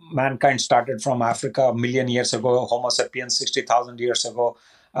 mankind started from Africa a million years ago, Homo sapiens 60,000 years ago.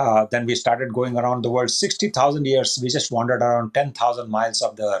 Then we started going around the world. 60,000 years, we just wandered around 10,000 miles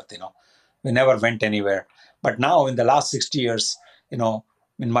of the earth. We never went anywhere. But now in the last 60 years, you know,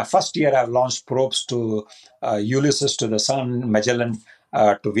 in my first year, I've launched probes to Ulysses to the Sun, Magellan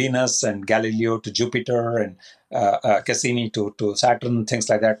to Venus, and Galileo to Jupiter, and Cassini to Saturn, things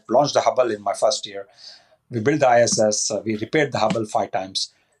like that. Launched the Hubble in my first year. We built the ISS. We repaired the Hubble 5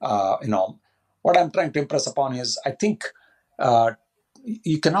 times. What I'm trying to impress upon is, I think uh,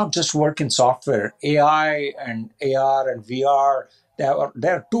 you cannot just work in software. AI and AR and VR,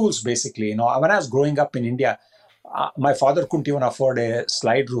 they're tools basically. When I was growing up in India, my father couldn't even afford a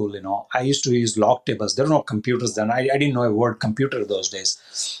slide rule. I used to use log tables. There were no computers then. I didn't know a word computer those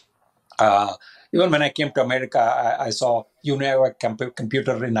days. Uh, Even when I came to America, I saw have a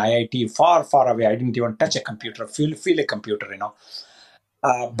computer in IIT far, far away. I didn't even touch a computer, feel a computer.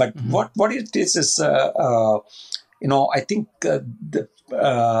 But Mm-hmm. what it is, I think the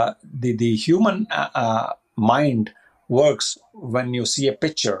human mind works when you see a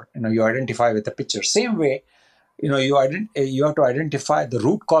picture. You identify with the picture. Same way, you have to identify the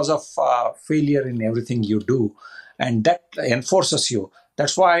root cause of failure in everything you do, and that enforces you.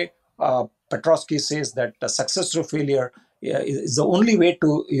 That's why Petrosky says that success through failure is the only way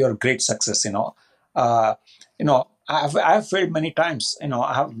to your great success. I've failed many times.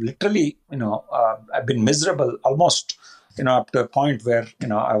 I have literally, I've been miserable almost, up to a point where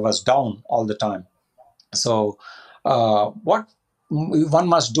I was down all the time. So, what one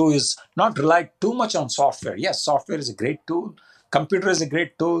must do is not rely too much on software. Yes, software is a great tool, computer is a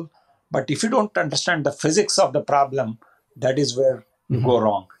great tool, but if you don't understand the physics of the problem, that is where you Mm-hmm. go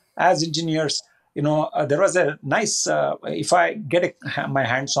wrong. As engineers, there was a nice, if I get my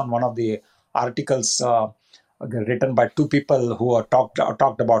hands on one of the articles written by two people who are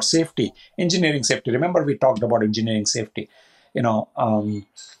talked about safety, engineering safety. Remember, we talked about engineering safety. You know, um,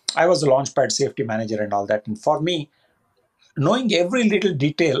 I was a launchpad safety manager and all that. And for me, knowing every little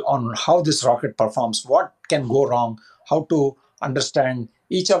detail on how this rocket performs, what can go wrong, how to understand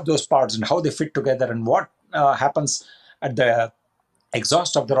each of those parts and how they fit together, and what happens at the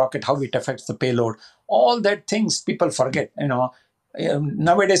exhaust of the rocket, how it affects the payload, all that things people forget.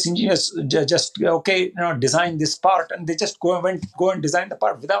 Nowadays engineers just okay, design this part, and they just go and design the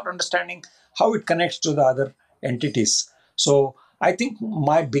part without understanding how it connects to the other entities. So I think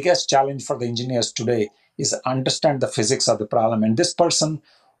my biggest challenge for the engineers today is understand the physics of the problem. And this person,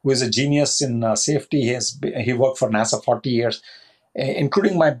 who is a genius in safety, he worked for NASA 40 years,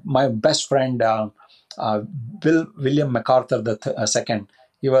 including my best friend, uh, William MacArthur the second.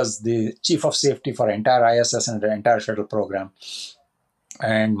 He was the chief of safety for entire ISS and the entire shuttle program.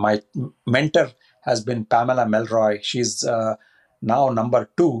 And my mentor has been Pamela Melroy. She's now number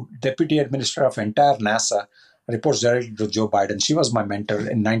 2 deputy administrator of entire NASA, reports directly to Joe Biden. She was my mentor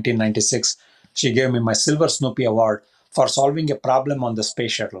in 1996. She gave me my Silver Snoopy Award for solving a problem on the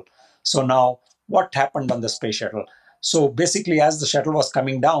space shuttle. So now, what happened on the space shuttle? So basically, as the shuttle was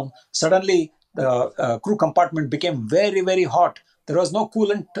coming down, suddenly the crew compartment became very, very hot. There was no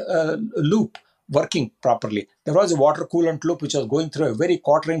coolant loop working properly. There was a water coolant loop which was going through a very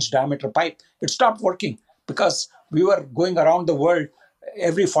quarter-inch diameter pipe. It stopped working because we were going around the world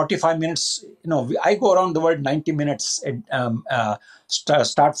every 45 minutes. I go around the world 90 minutes.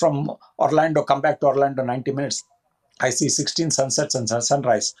 Start from Orlando, come back to Orlando 90 minutes. I see 16 sunsets and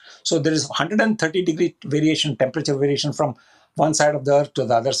sunrise. So there is 130-degree variation, temperature variation from one side of the earth to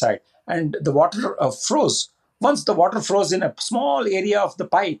the other side. And the water froze. Once the water froze in a small area of the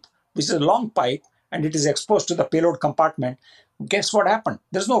pipe, which is a long pipe, and it is exposed to the payload compartment, guess what happened?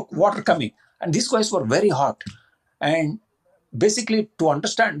 There's no water coming. And these guys were very hot. And basically, to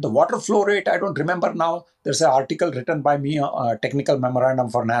understand the water flow rate, I don't remember now. There's an article written by me, a technical memorandum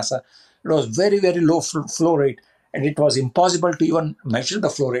for NASA. It was very, very low flow rate, and it was impossible to even measure the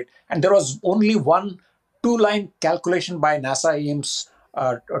flow rate. And there was only one two-line calculation by NASA AIMS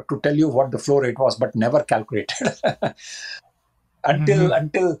to tell you what the flow rate was, but never calculated. until Mm-hmm.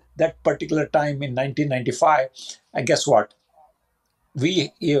 until that particular time in 1995. I guess what,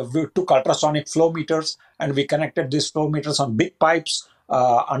 we took ultrasonic flow meters, and we connected these flow meters on big pipes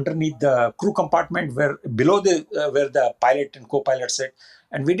underneath the crew compartment, where below the where the pilot and co-pilot sit,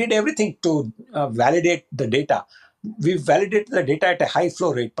 and we did everything to validate the data. We validated the data at a high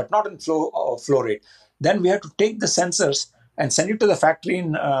flow rate, but not in flow rate. Then we had to take the sensors and send it to the factory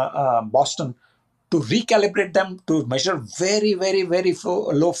in Boston to recalibrate them to measure very, very, very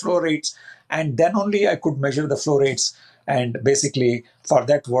low flow rates. And then only I could measure the flow rates. And basically, for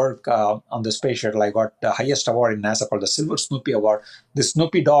that work on the space shuttle, I got the highest award in NASA called the Silver Snoopy Award. The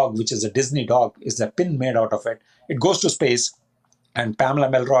Snoopy dog, which is a Disney dog, is a pin made out of it. It goes to space, and Pamela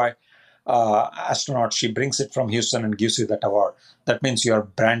Melroy, astronaut, she brings it from Houston and gives you that award. That means you are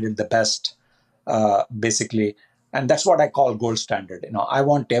branded the best. basically. And that's what I call gold standard. I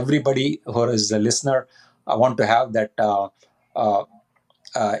want everybody who is a listener, I want to have that uh,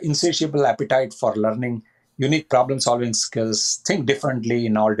 insatiable appetite for learning, unique problem solving skills, think differently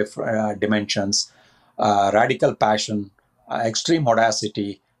in all different dimensions, radical passion, extreme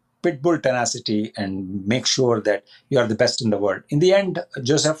audacity, pitbull tenacity, and make sure that you are the best in the world. In the end,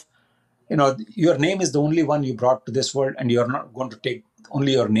 Joseph, your name is the only one you brought to this world, and you're not going to take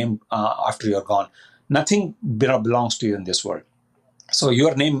only your name after you're gone. Nothing belongs to you in this world. So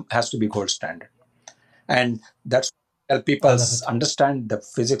your name has to be gold standard. And that's help I people love it. understand the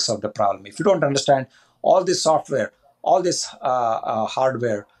physics of the problem. If you don't understand all this software, all this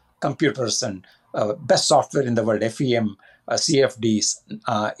hardware, computers, and best software in the world, FEM, CFDs,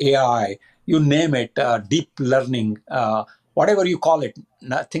 AI, you name it, deep learning, whatever you call it,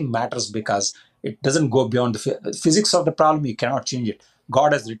 nothing matters because it doesn't go beyond the physics of the problem. You cannot change it.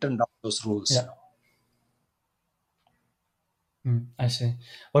 God has written down those rules. Yeah. I see.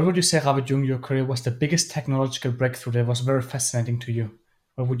 What would you say, Ravi, during your career was the biggest technological breakthrough that was very fascinating to you?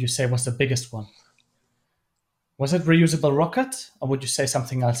 What would you say was the biggest one? Was it reusable rocket, or would you say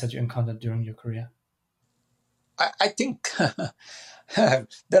something else that you encountered during your career? I think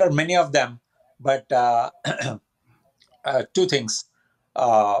there are many of them, but two things.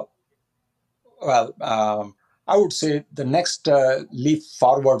 Uh, I would say the next leap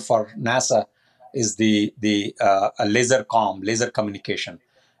forward for NASA is the laser laser communication,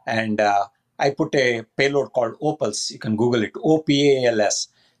 and I put a payload called Opals. You can Google it, OPALS.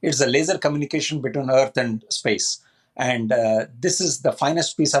 It's a laser communication between Earth and space, and this is the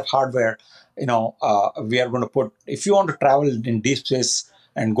finest piece of hardware. We are going to put. If you want to travel in deep space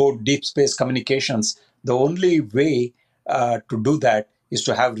and go deep space communications, the only way to do that is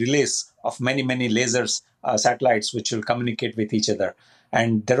to have relays of many, many lasers, satellites, which will communicate with each other.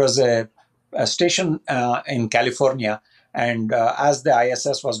 And there was a station in California, and as the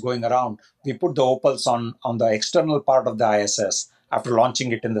ISS was going around, we put the opals on the external part of the ISS after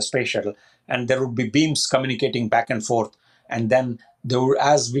launching it in the space shuttle, and there would be beams communicating back and forth. And then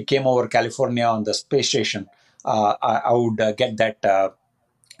as we came over California on the space station, I would get that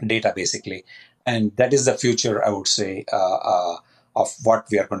data basically. And that is the future, I would say, of what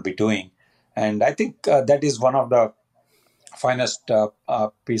we are going to be doing. And I think that is one of the finest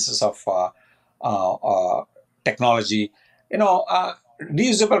pieces of technology.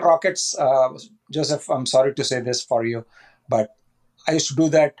 Reusable rockets, Joseph, I'm sorry to say this for you, but I used to do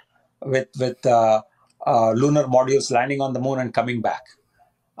that with lunar modules landing on the moon and coming back.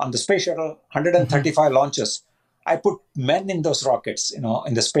 On the space shuttle, Hmm. 135 launches. I put men in those rockets, in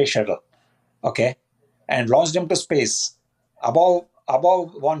the space shuttle, okay, and launched them to space above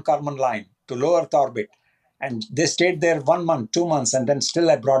one Kármán line to low Earth orbit. And they stayed there 1 month, 2 months, and then still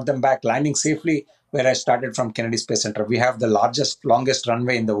I brought them back, landing safely where I started from Kennedy Space Center. We have the largest, longest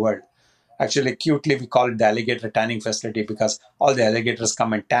runway in the world. Actually, cutely, we call it the alligator tanning facility because all the alligators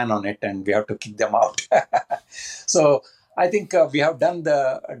come and tan on it, and we have to kick them out. So I think we have done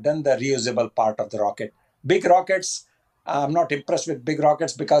the reusable part of the rocket. Big rockets, I'm not impressed with big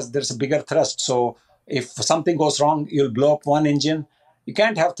rockets because there's a bigger thrust. So if something goes wrong, you'll blow up one engine. You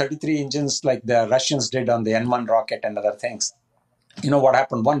can't have 33 engines like the Russians did on the N1 rocket and other things. You know what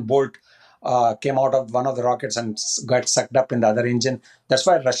happened? One bolt came out of one of the rockets and got sucked up in the other engine. That's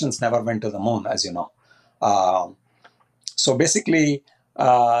why Russians never went to the moon, as you know. Um, so basically,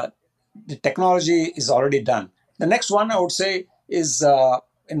 the technology is already done. The next one I would say is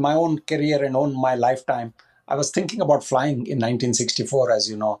in my own career and on my lifetime, I was thinking about flying in 1964, as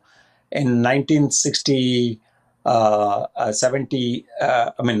you know. In 1960, 70,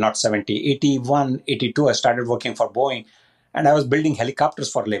 I mean, not 70, 81, 82, I started working for Boeing, and I was building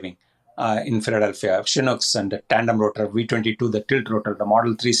helicopters for a living in Philadelphia, Chinooks and the tandem rotor, V-22, the tilt rotor, the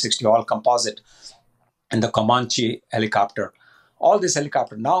Model 360, all composite, and the Comanche helicopter. All this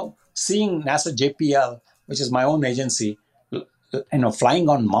helicopter. Now, seeing NASA JPL, which is my own agency, flying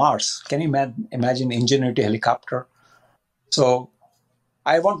on Mars. Can you imagine Ingenuity helicopter? So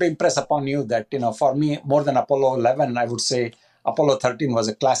I want to impress upon you that, for me, more than Apollo 11, I would say Apollo 13 was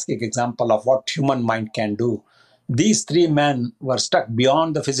a classic example of what human mind can do. These three men were stuck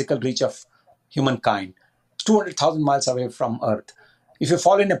beyond the physical reach of humankind, 200,000 miles away from Earth. If you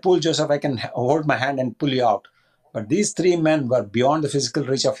fall in a pool, Joseph, I can hold my hand and pull you out. But these three men were beyond the physical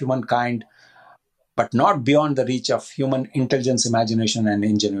reach of humankind, but not beyond the reach of human intelligence, imagination, and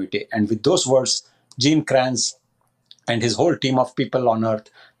ingenuity. And with those words, Gene Kranz and his whole team of people on Earth,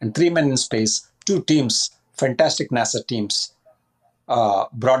 and three men in space, two teams, fantastic NASA teams,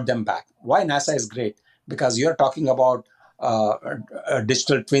 brought them back. Why NASA is great? Because you're talking about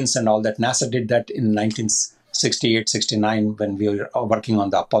digital twins and all that. NASA did that in 1968, 69 when we were working on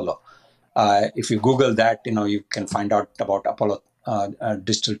the Apollo. If you Google that, you can find out about Apollo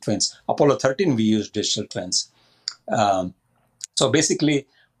digital twins. Apollo 13, we used digital twins. So basically,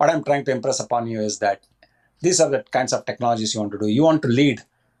 what I'm trying to impress upon you is that these are the kinds of technologies you want to do. You want to lead.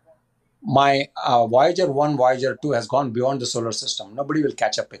 My Voyager 1, Voyager 2 has gone beyond the solar system. Nobody will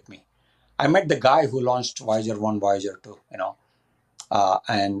catch up with me. I met the guy who launched Voyager 1, Voyager 2,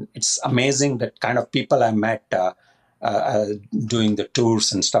 and it's amazing that kind of people I met doing the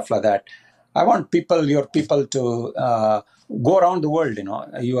tours and stuff like that. I want your people to go around the world.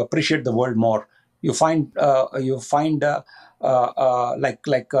 You appreciate the world more. You find like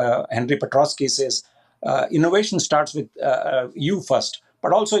Henry Petroski says, innovation starts with you first,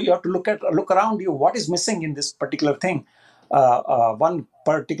 but also you have to look around you. What is missing in this particular thing? One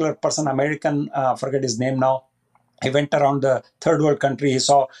particular person, American, forget his name now. He went around the third world country. He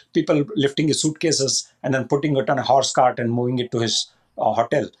saw people lifting his suitcases and then putting it on a horse cart and moving it to his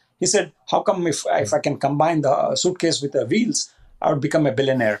hotel. He said, how come if I can combine the suitcase with the wheels, I would become a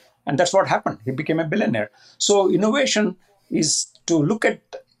billionaire? And that's what happened. He became a billionaire. So innovation is to look at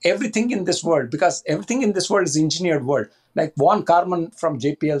everything in this world, because everything in this world is engineered world. Like Von Karman from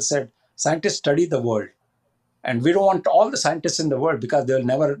JPL said, scientists study the world. And we don't want all the scientists in the world because they'll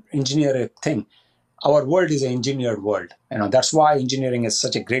never engineer a thing. Our world is an engineered world. That's why engineering is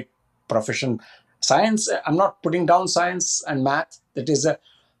such a great profession. Science, I'm not putting down science and math.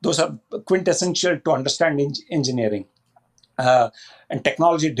 Those are quintessential to understand engineering. And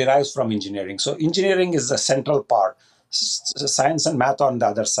technology derives from engineering. So engineering is the central part. Science and math on the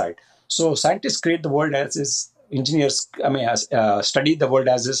other side. So scientists create the world as is. Engineers, study the world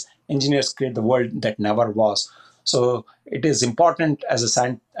as is. Engineers create the world that never was. So it is important as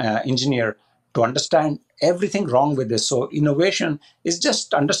a engineer to understand everything wrong with this. So innovation is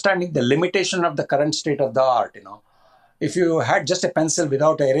just understanding the limitation of the current state of the art. If you had just a pencil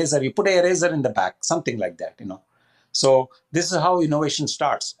without an eraser, you put an eraser in the back, something like that. So this is how innovation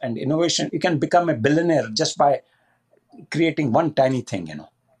starts. And innovation, you can become a billionaire just by creating one tiny thing.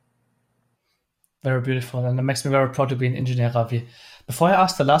 Very beautiful, and it makes me very proud to be an engineer, Ravi. Before I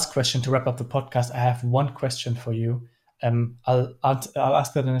ask the last question to wrap up the podcast, I have one question for you. I'll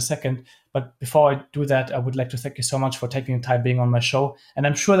ask that in a second. But before I do that, I would like to thank you so much for taking the time being on my show. And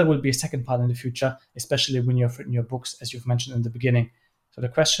I'm sure there will be a second part in the future, especially when you've written your books, as you've mentioned in the beginning. So the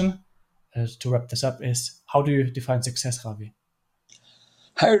question to wrap this up is, how do you define success, Ravi?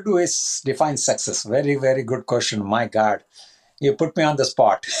 How do I define success? Very, very good question. My God, you put me on the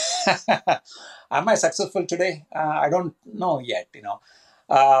spot. Am I successful today? I don't know yet.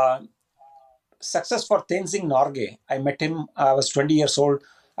 Success for Tenzing Norgay. I met him. I was 20 years old.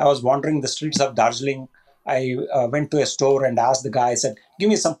 I was wandering the streets of Darjeeling. I went to a store and asked the guy, I said, give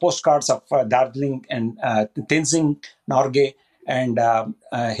me some postcards of Darjeeling and Tenzing Norgay and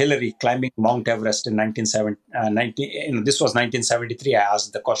Hillary climbing Mount Everest in 1970. This was 1973. I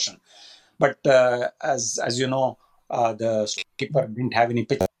asked the question. But as you know, the storekeeper didn't have any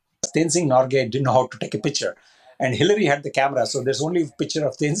pictures. Tenzing Norgay didn't know how to take a picture. And Hillary had the camera, so there's only a picture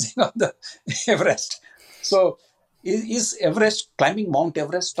of Tenzing on the Everest. So, is Everest climbing Mount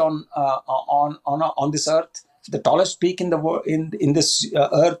Everest on this earth, the tallest peak in the world in this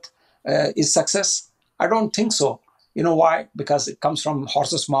earth, is success? I don't think so. You know why? Because it comes from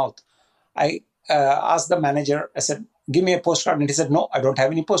horse's mouth. I asked the manager. I said, "Give me a postcard," and he said, "No, I don't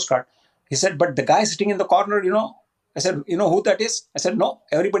have any postcard." He said, "But the guy sitting in the corner, you know." I said, "You know who that is?" I said, "No,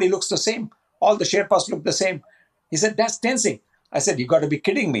 everybody looks the same. All the Sherpas look the same." He said, "That's Tenzing." I said, "You got to be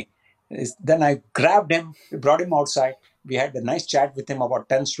kidding me." Then I grabbed him, we brought him outside. We had a nice chat with him, about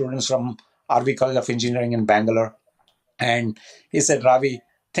 10 students from RV College of Engineering in Bangalore. And he said, "Ravi,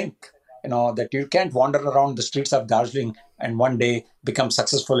 think, that you can't wander around the streets of Darjeeling and one day become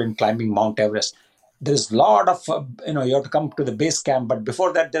successful in climbing Mount Everest. There's a lot of, you have to come to the base camp, but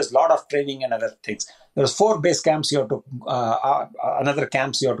before that, there's a lot of training and other things. There's 4 base camps you have to, another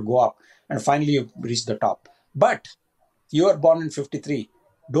camps you have to go up, and finally you reach the top. But you are born in 53.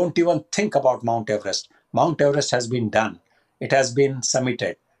 Don't even think about Mount Everest. Mount Everest has been done. It has been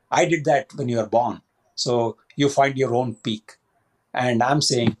summited. I did that when you were born. So you find your own peak. And I'm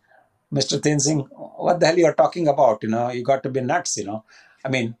saying, Mr. Tenzing, what the hell you are talking about? You got to be nuts, I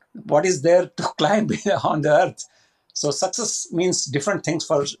mean, what is there to climb on the earth? So success means different things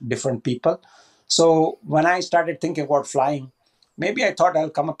for different people. So when I started thinking about flying, maybe I thought I'll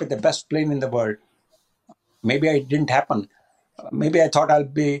come up with the best plane in the world. Maybe it didn't happen. Maybe I thought I'll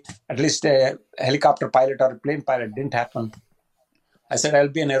be at least a helicopter pilot or a plane pilot. Didn't happen. I said I'll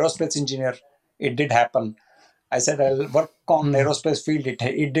be an aerospace engineer. It did happen. I said I'll work on aerospace field.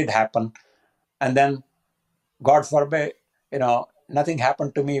 It did happen, and then God forbid, nothing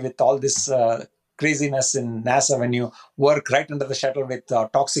happened to me with all this craziness in NASA when you work right under the shuttle with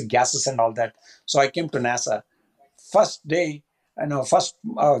toxic gases and all that. So I came to NASA. First day, first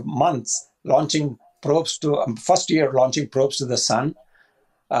months launching probes to first year launching probes to the sun,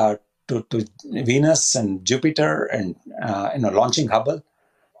 uh, to Venus and Jupiter, and launching Hubble.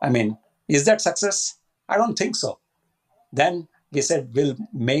 I mean, is that success? I don't think so. Then we said we'll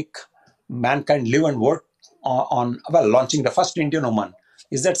make mankind live and work well, launching the first Indian woman.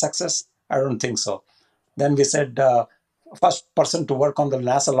 Is that success? I don't think so. Then we said first person to work on the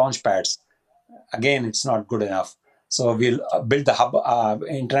NASA launch pads. Again, it's not good enough. So we'll build the hub,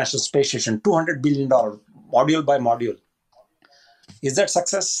 International Space Station, $200 billion, module by module. Is that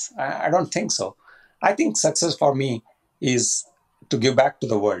success? I don't think so. I think success for me is to give back to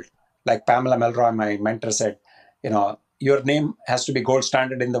the world. Like Pamela Melroy, my mentor, said, your name has to be gold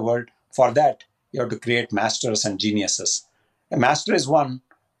standard in the world. For that, you have to create masters and geniuses. A master is one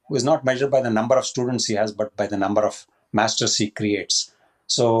who is not measured by the number of students he has, but by the number of masters he creates.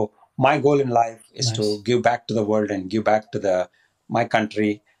 So my goal in life is Nice. to give back to the world and give back to my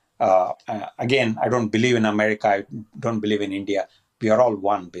country. Again, I don't believe in America. I don't believe in India. We are all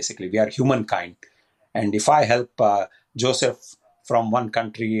one, basically. We are humankind. And if I help Joseph from one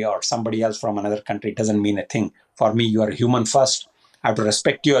country or somebody else from another country, it doesn't mean a thing. For me, you are a human first. I have to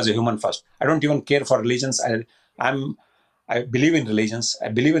respect you as a human first. I don't even care for religions. I believe in religions. I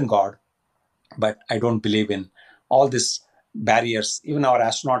believe in God, but I don't believe in all these barriers. Even our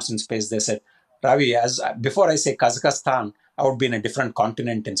astronauts in space, they said, Ravi, as before I say Kazakhstan, I would be in a different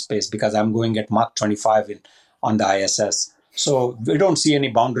continent in space because I'm going at Mach 25 on the ISS. So we don't see any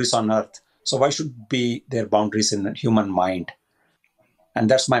boundaries on Earth. So why should be there boundaries in the human mind? And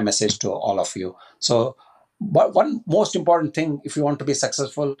that's my message to all of you. So, but one most important thing, if you want to be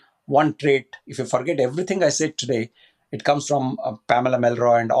successful, one trait, if you forget everything I said today, it comes from Pamela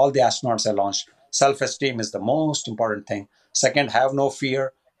Melroy and all the astronauts I launched. Self-esteem is the most important thing. Second, have no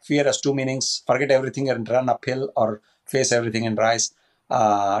fear. Fear has two meanings: forget everything and run uphill, or face everything and rise.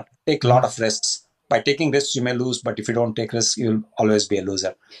 Take a lot of risks. By taking risks you may lose, but if you don't take risks, you'll always be a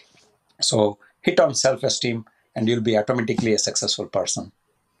loser. So hit on self-esteem and you'll be automatically a successful person.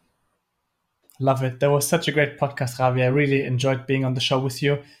 Love it. That was such a great podcast, Ravi. I really enjoyed being on the show with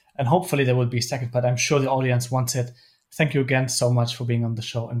you. And hopefully there will be a second part. I'm sure the audience wants it. Thank you again so much for being on the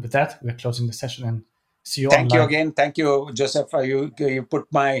show. And with that, we're closing the session and see you Thank you online. again. Thank you, Joseph. You put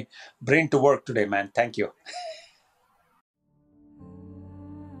my brain to work today, man. Thank you.